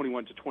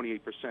 to 28%,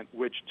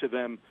 which to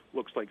them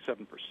looks like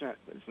 7%.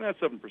 But it's not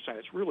 7%.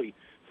 It's really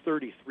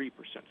 33%.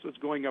 So it's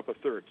going up a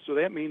third. So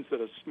that means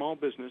that a small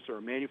business or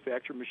a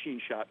manufacturer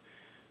machine shop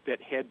that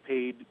had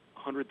paid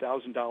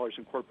 $100,000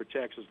 in corporate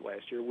taxes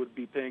last year would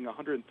be paying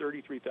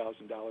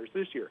 $133,000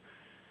 this year.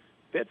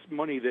 That's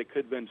money that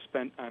could have been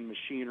spent on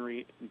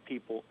machinery and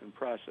people and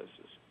processes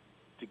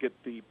to get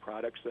the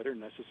products that are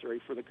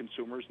necessary for the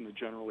consumers and the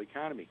general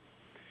economy.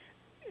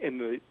 And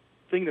the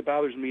thing that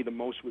bothers me the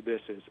most with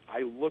this is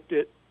I looked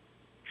at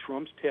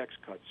Trump's tax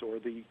cuts or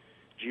the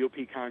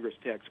GOP Congress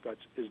tax cuts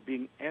as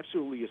being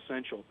absolutely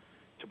essential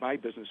to my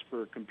business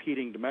for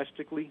competing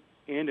domestically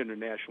and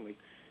internationally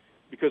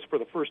because for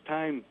the first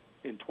time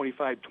in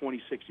 25,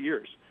 26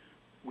 years,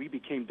 we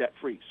became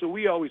debt-free. So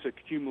we always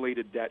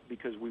accumulated debt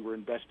because we were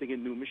investing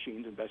in new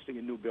machines, investing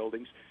in new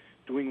buildings,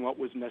 doing what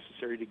was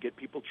necessary to get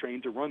people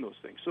trained to run those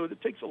things. So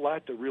it takes a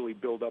lot to really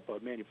build up a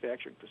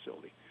manufacturing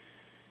facility.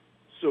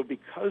 So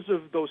because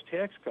of those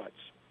tax cuts,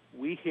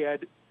 we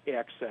had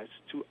access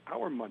to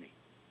our money.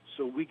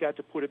 So we got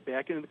to put it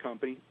back into the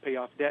company, pay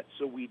off debt,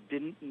 so we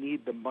didn't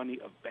need the money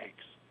of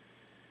banks.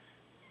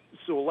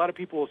 So a lot of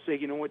people will say,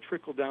 you know what,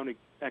 trickle-down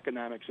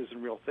economics isn't a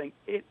real thing.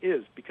 It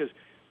is, because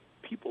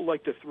people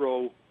like to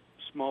throw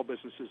small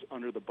businesses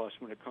under the bus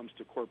when it comes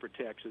to corporate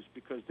taxes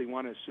because they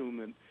want to assume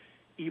that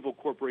evil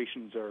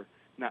corporations are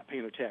not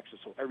paying their taxes,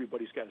 so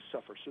everybody's got to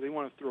suffer. So they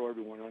want to throw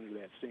everyone under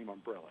that same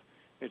umbrella.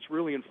 It's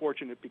really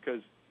unfortunate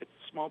because it's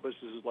small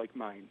businesses like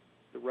mine,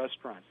 the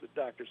restaurants, the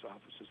doctor's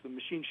offices, the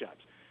machine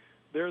shops,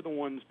 they're the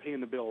ones paying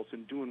the bills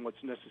and doing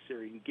what's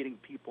necessary and getting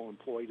people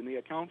employed, and they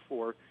account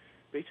for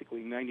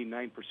basically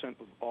 99%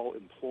 of all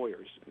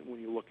employers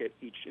when you look at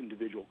each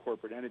individual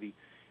corporate entity.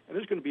 And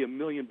there's going to be 1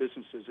 million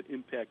businesses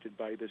impacted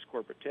by this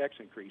corporate tax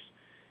increase,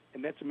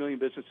 and that's 1 million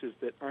businesses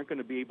that aren't going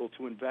to be able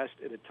to invest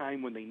at a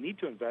time when they need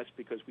to invest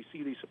because we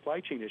see these supply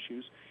chain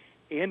issues,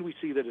 and we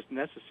see that it's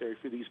necessary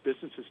for these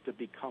businesses to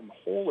become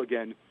whole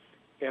again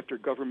after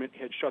government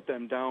had shut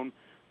them down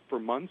for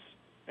months,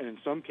 and in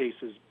some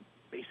cases,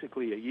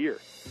 basically a year.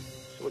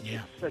 So it's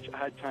just such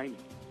odd timing.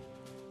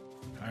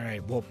 All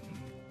right. Well,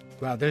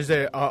 there's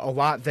a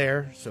lot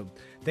there. So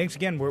thanks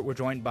again. We're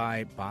joined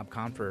by Bob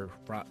Confer,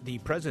 the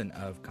president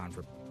of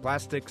Confer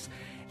Plastics,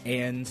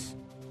 and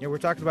we're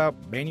talking about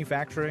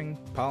manufacturing,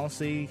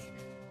 policy,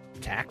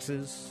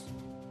 taxes.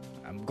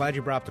 I'm glad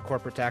you brought up the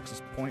corporate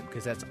taxes point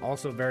because that's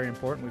also very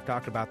important. We've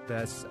talked about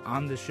this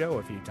on the show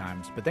a few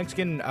times. But thanks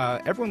again,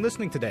 everyone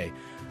listening today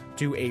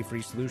to A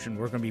Free Solution.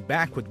 We're going to be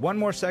back with one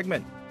more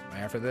segment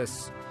after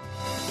this.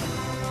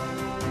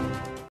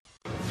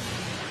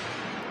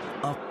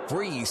 A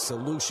free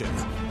solution.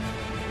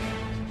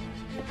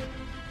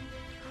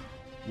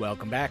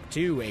 Welcome back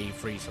to A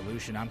Free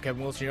Solution. I'm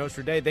Kevin Wilson, your host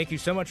for today. Thank you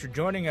so much for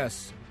joining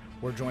us.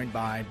 We're joined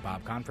by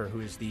Bob Confer,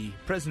 who is the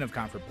president of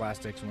Confer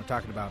Plastics, and we're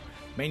talking about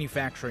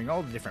manufacturing,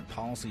 all the different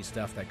policy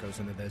stuff that goes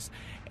into this.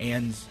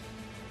 And,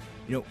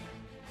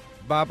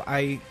 Bob,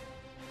 I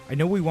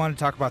know we want to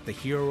talk about the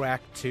HERO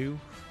Act too.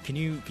 Can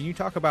you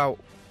talk about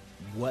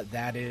what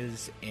that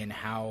is and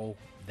how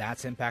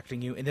that's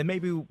impacting you? And then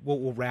maybe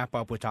we'll wrap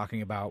up with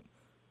talking about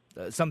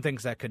some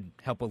things that could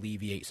help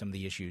alleviate some of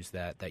the issues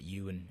that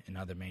you and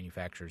other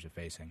manufacturers are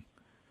facing.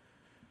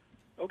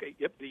 Okay,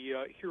 yep. The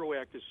HERO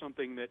Act is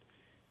something that,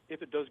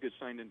 if it does get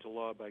signed into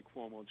law by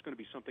Cuomo, it's going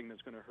to be something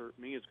that's going to hurt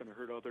me. It's going to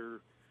hurt other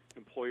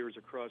employers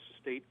across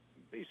the state.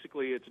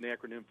 Basically, it's an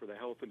acronym for the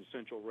Health and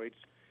Essential Rights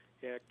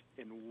Act,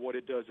 and what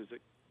it does is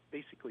it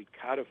basically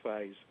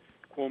codifies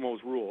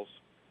Cuomo's rules,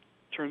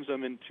 turns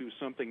them into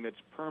something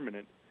that's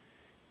permanent,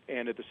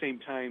 and at the same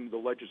time, the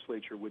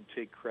legislature would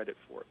take credit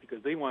for it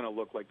because they want to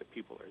look like the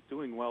people are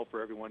doing well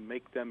for everyone,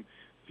 make them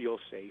feel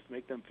safe,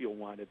 make them feel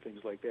wanted, things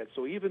like that.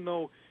 So even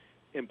though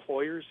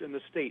employers in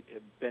the state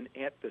have been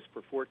at this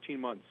for 14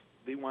 months,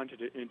 they wanted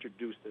to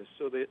introduce this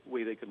so that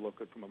way they could look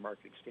good from a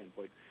marketing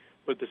standpoint.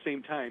 But at the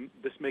same time,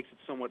 this makes it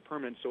somewhat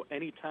permanent. So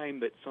any time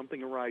that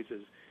something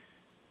arises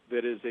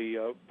that is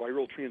a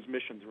viral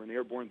transmission or an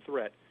airborne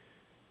threat,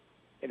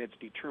 and it's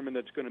determined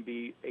that it's going to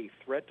be a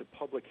threat to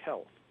public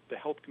health, the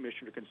health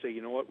commissioner can say,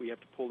 you know what, we have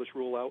to pull this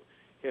rule out,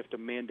 have to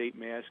mandate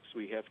masks,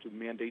 we have to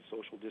mandate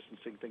social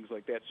distancing, things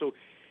like that. So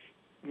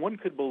one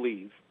could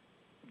believe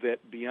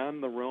that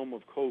beyond the realm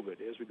of COVID,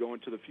 as we go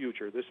into the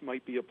future, this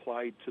might be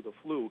applied to the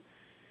flu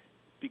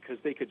because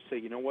they could say,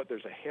 you know what,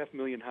 there's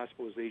 500,000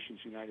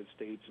 hospitalizations in the United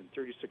States and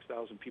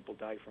 36,000 people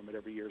die from it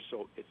every year,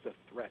 so it's a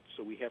threat.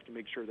 So we have to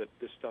make sure that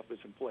this stuff is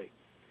in play.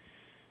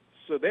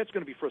 So that's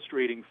going to be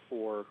frustrating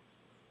for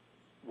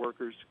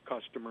workers,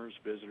 customers,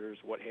 visitors,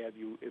 what have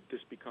you, if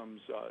this becomes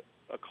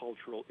a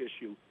cultural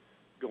issue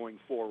going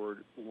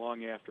forward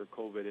long after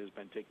COVID has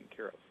been taken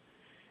care of.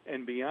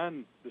 And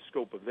beyond the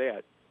scope of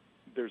that,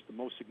 there's the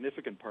most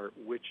significant part,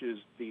 which is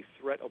the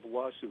threat of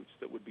lawsuits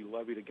that would be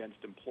levied against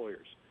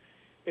employers.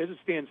 As it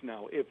stands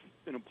now, if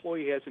an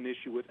employee has an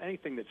issue with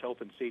anything that's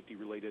health and safety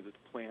related at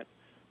the plant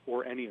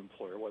or any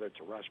employer, whether it's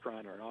a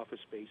restaurant or an office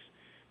space,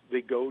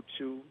 they go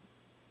to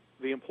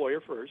the employer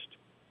first.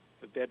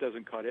 If that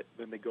doesn't cut it,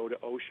 then they go to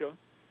OSHA,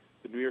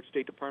 the New York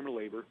State Department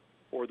of Labor,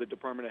 or the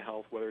Department of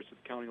Health, whether it's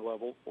at the county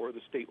level or the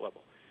state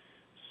level.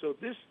 So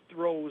this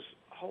throws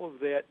all of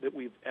that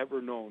we've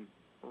ever known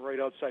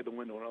right outside the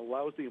window and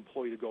allows the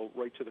employee to go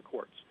right to the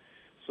courts.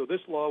 So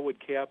this law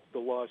would cap the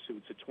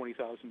lawsuits at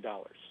 $20,000.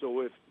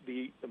 So if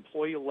the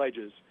employee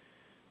alleges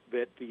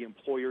that the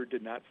employer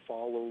did not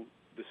follow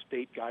the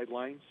state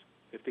guidelines,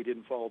 if they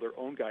didn't follow their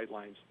own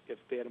guidelines, if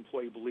that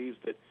employee believes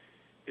that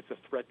it's a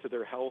threat to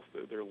their health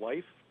or their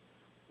life,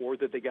 or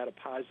that they got a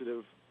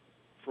positive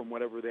from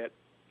whatever that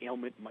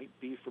ailment might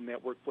be from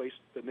that workplace,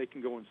 then they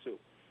can go and sue.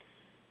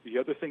 The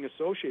other thing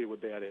associated with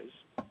that is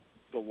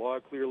the law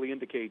clearly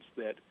indicates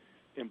that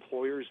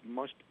employers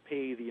must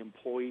pay the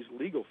employee's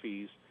legal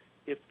fees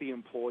if the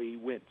employee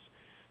wins.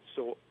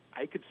 So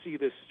I could see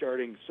this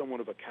starting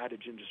somewhat of a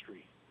cottage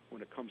industry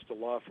when it comes to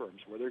law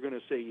firms, where they're going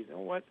to say, you know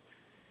what,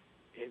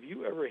 have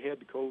you ever had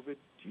the COVID?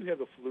 Do you have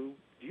the flu?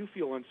 Do you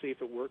feel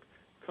unsafe at work?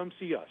 Come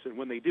see us. And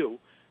when they do,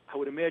 I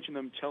would imagine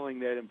them telling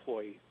that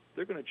employee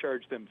they're going to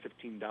charge them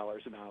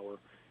 $15 an hour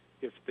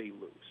if they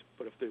lose.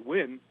 But if they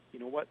win, you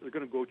know what, they're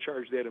going to go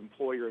charge that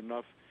employer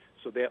enough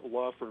so that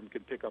law firm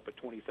can pick up a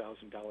 $20,000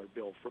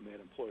 bill from that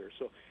employer.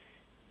 So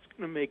it's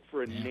going to make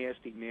for a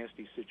nasty,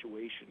 nasty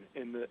situation.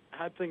 And the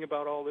odd thing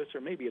about all this,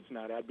 or maybe it's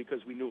not odd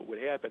because we knew it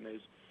would happen,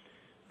 is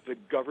the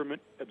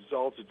government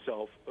absolves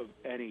itself of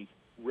any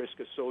risk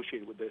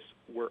associated with this,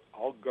 where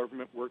all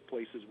government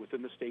workplaces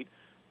within the state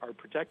are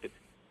protected.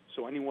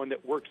 So anyone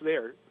that works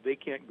there, they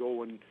can't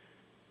go and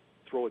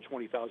throw a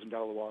 $20,000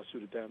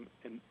 lawsuit at them,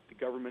 and the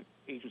government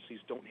agencies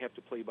don't have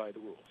to play by the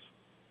rules.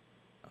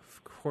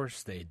 Of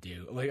course they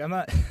do. Like, I'm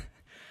not.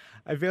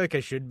 I feel like I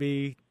should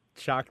be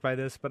shocked by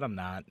this, but I'm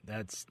not.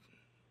 That's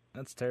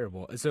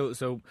terrible.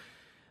 So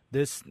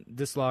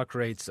this law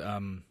creates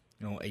a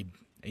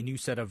new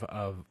set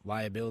of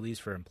liabilities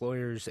for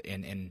employers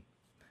and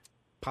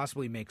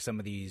possibly make some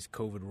of these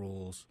COVID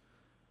rules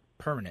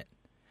permanent.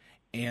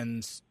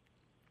 And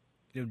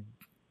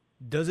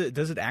does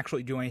it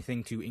actually do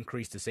anything to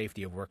increase the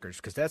safety of workers?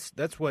 Because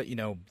that's what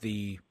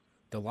the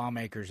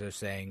lawmakers are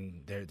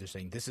saying. They're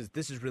saying this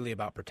is really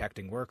about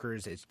protecting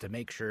workers. It's to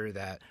make sure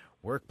that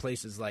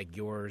workplaces like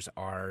yours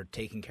are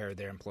taking care of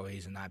their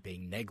employees and not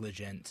being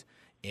negligent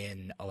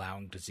in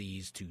allowing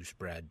disease to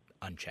spread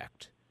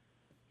unchecked.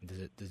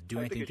 Does it do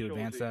anything to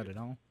advance that at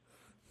all?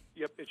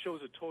 Yep, it shows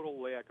a total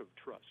lack of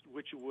trust,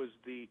 which was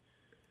the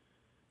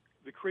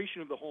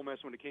creation of the whole mess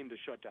when it came to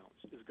shutdowns.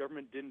 Is the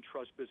government didn't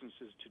trust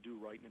businesses to do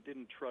right, and it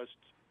didn't trust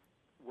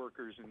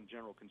workers and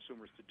general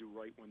consumers to do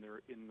right when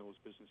they're in those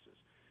businesses.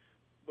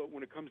 But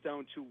when it comes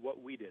down to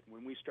what we did,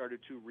 when we started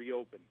to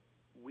reopen,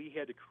 we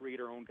had to create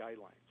our own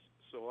guidelines.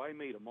 So I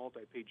made a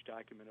multi-page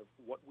document of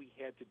what we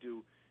had to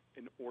do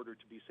in order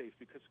to be safe,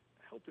 because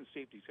health and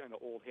safety is kind of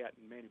old hat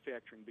in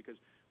manufacturing, because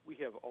we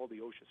have all the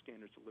OSHA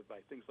standards to live by,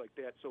 things like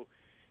that. So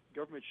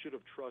government should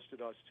have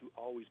trusted us to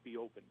always be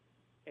open.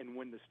 And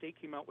when the state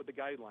came out with the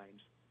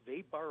guidelines,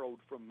 they borrowed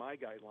from my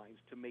guidelines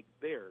to make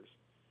theirs.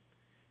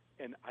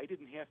 And I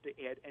didn't have to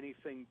add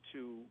anything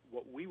to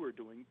what we were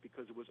doing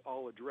because it was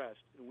all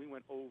addressed, and we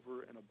went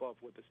over and above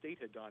what the state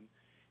had done.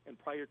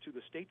 And prior to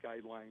the state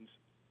guidelines,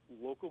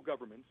 local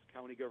governments,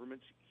 county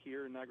governments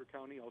here in Niagara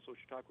County, also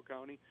Chautauqua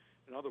County,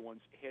 and other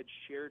ones had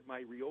shared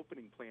my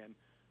reopening plan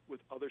with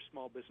other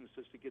small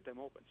businesses to get them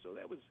open. So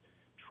that was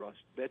trust.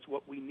 That's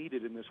what we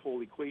needed in this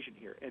whole equation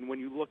here. And when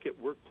you look at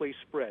workplace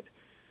spread,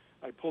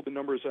 I pulled the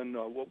numbers on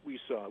what we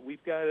saw.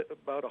 We've got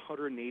about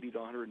 180 to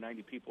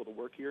 190 people to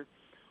work here.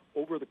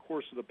 Over the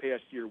course of the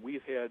past year,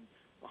 we've had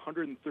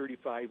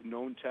 135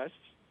 known tests,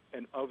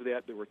 and of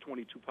that, there were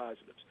 22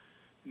 positives.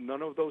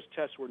 None of those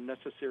tests were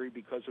necessary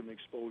because of an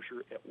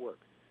exposure at work.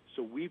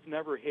 So we've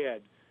never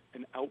had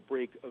an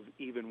outbreak of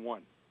even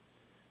one.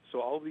 So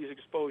all of these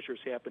exposures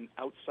happen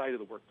outside of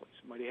the workplace.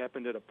 It might have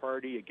happened at a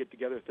party, a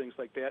get-together, things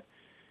like that.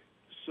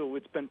 So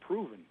it's been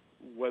proven,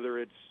 whether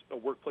it's a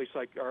workplace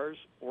like ours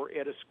or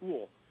at a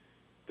school,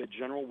 that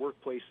general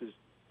workplaces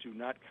do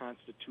not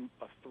constitute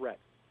a threat.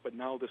 But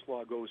now this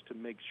law goes to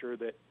make sure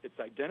that it's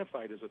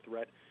identified as a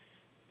threat.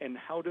 And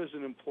how does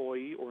an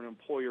employee or an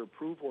employer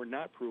prove or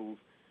not prove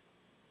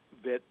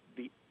that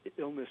the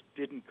illness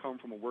didn't come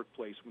from a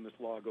workplace when this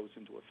law goes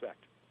into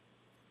effect?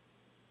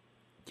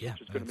 Yeah,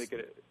 which is going to make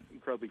it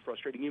incredibly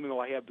frustrating, even though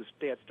I have the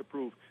stats to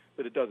prove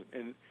that it doesn't.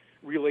 And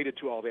related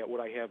to all that, what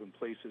I have in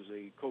place is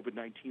a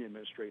COVID-19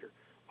 administrator.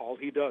 All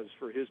he does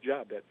for his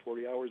job, that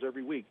 40 hours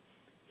every week,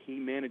 he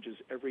manages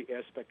every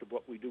aspect of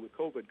what we do with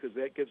COVID, because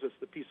that gives us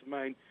the peace of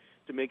mind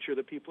to make sure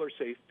that people are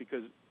safe,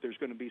 because there's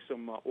going to be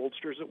some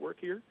oldsters at work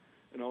here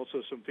and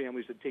also some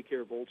families that take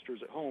care of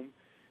oldsters at home.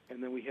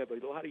 And then we have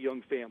a lot of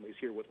young families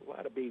here with a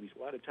lot of babies,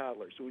 a lot of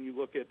toddlers. So when you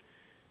look at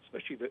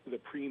especially the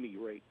preemie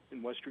rate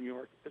in Western New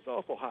York, it's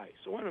awful high.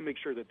 So I want to make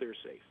sure that they're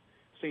safe.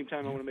 Same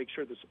time, I want to make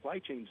sure the supply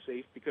chain's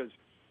safe, because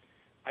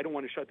I don't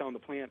want to shut down the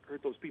plant,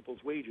 hurt those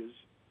people's wages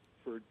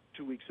for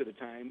 2 weeks at a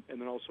time, and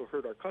then also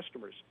hurt our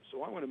customers.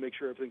 So I want to make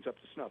sure everything's up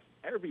to snuff.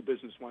 Every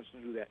business wants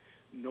to do that.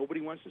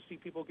 Nobody wants to see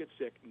people get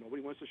sick.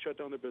 Nobody wants to shut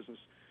down their business.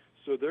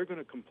 So they're going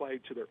to comply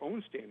to their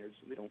own standards,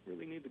 and they don't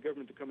really need the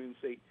government to come in and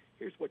say,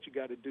 here's what you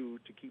got to do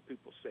to keep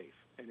people safe,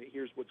 and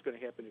here's what's going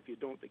to happen if you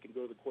don't. They can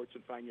go to the courts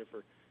and fine you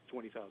for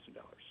 $20,000.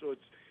 So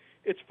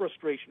it's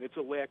frustration. It's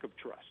a lack of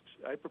trust.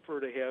 I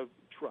prefer to have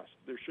trust.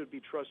 There should be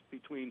trust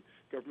between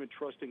government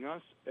trusting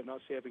us and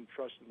us having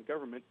trust in the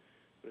government,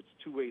 but it's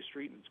a two-way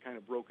street, and it's kind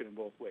of broken in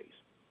both ways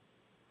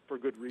for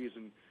good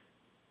reason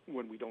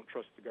when we don't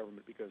trust the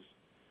government, because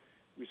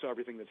we saw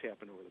everything that's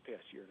happened over the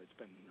past year, and it's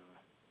been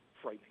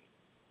frightening.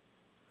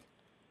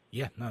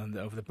 Yeah, no,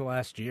 over the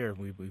last year,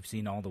 we've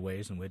seen all the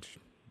ways in which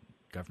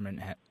government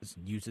has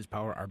used its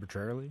power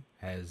arbitrarily,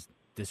 has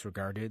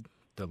disregarded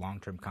the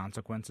long-term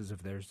consequences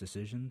of their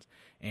decisions,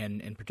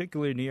 and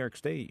particularly New York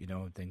State,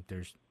 I think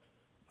there's,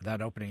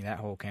 without opening that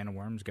whole can of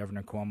worms,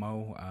 Governor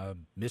Cuomo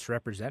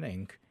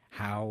misrepresenting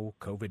how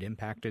COVID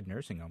impacted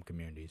nursing home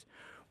communities.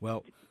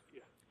 Well,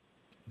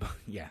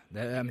 yeah,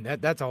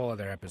 that's a whole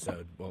other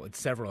episode. Well, it's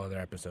several other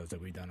episodes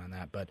that we've done on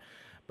that. But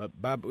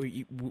Bob,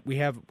 we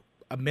have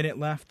a minute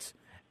left.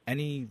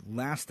 Any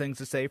last things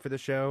to say for the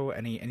show?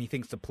 Any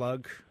things to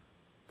plug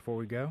before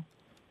we go?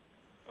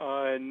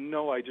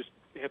 No, I just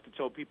have to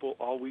tell people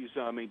always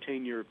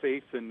maintain your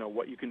faith in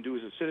what you can do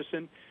as a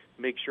citizen.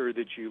 Make sure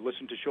that you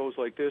listen to shows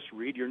like this,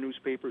 read your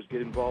newspapers,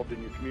 get involved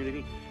in your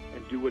community,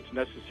 and do what's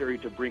necessary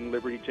to bring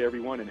liberty to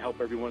everyone and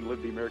help everyone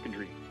live the American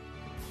dream.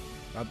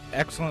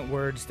 Excellent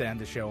words to end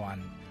the show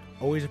on.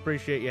 Always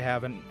appreciate you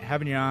having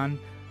you on.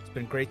 It's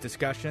been a great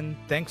discussion.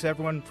 Thanks,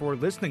 everyone, for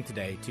listening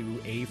today to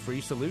A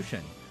Free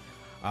Solution.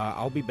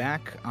 I'll be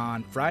back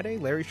on Friday.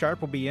 Larry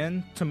Sharp will be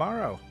in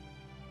tomorrow.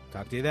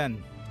 Talk to you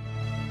then.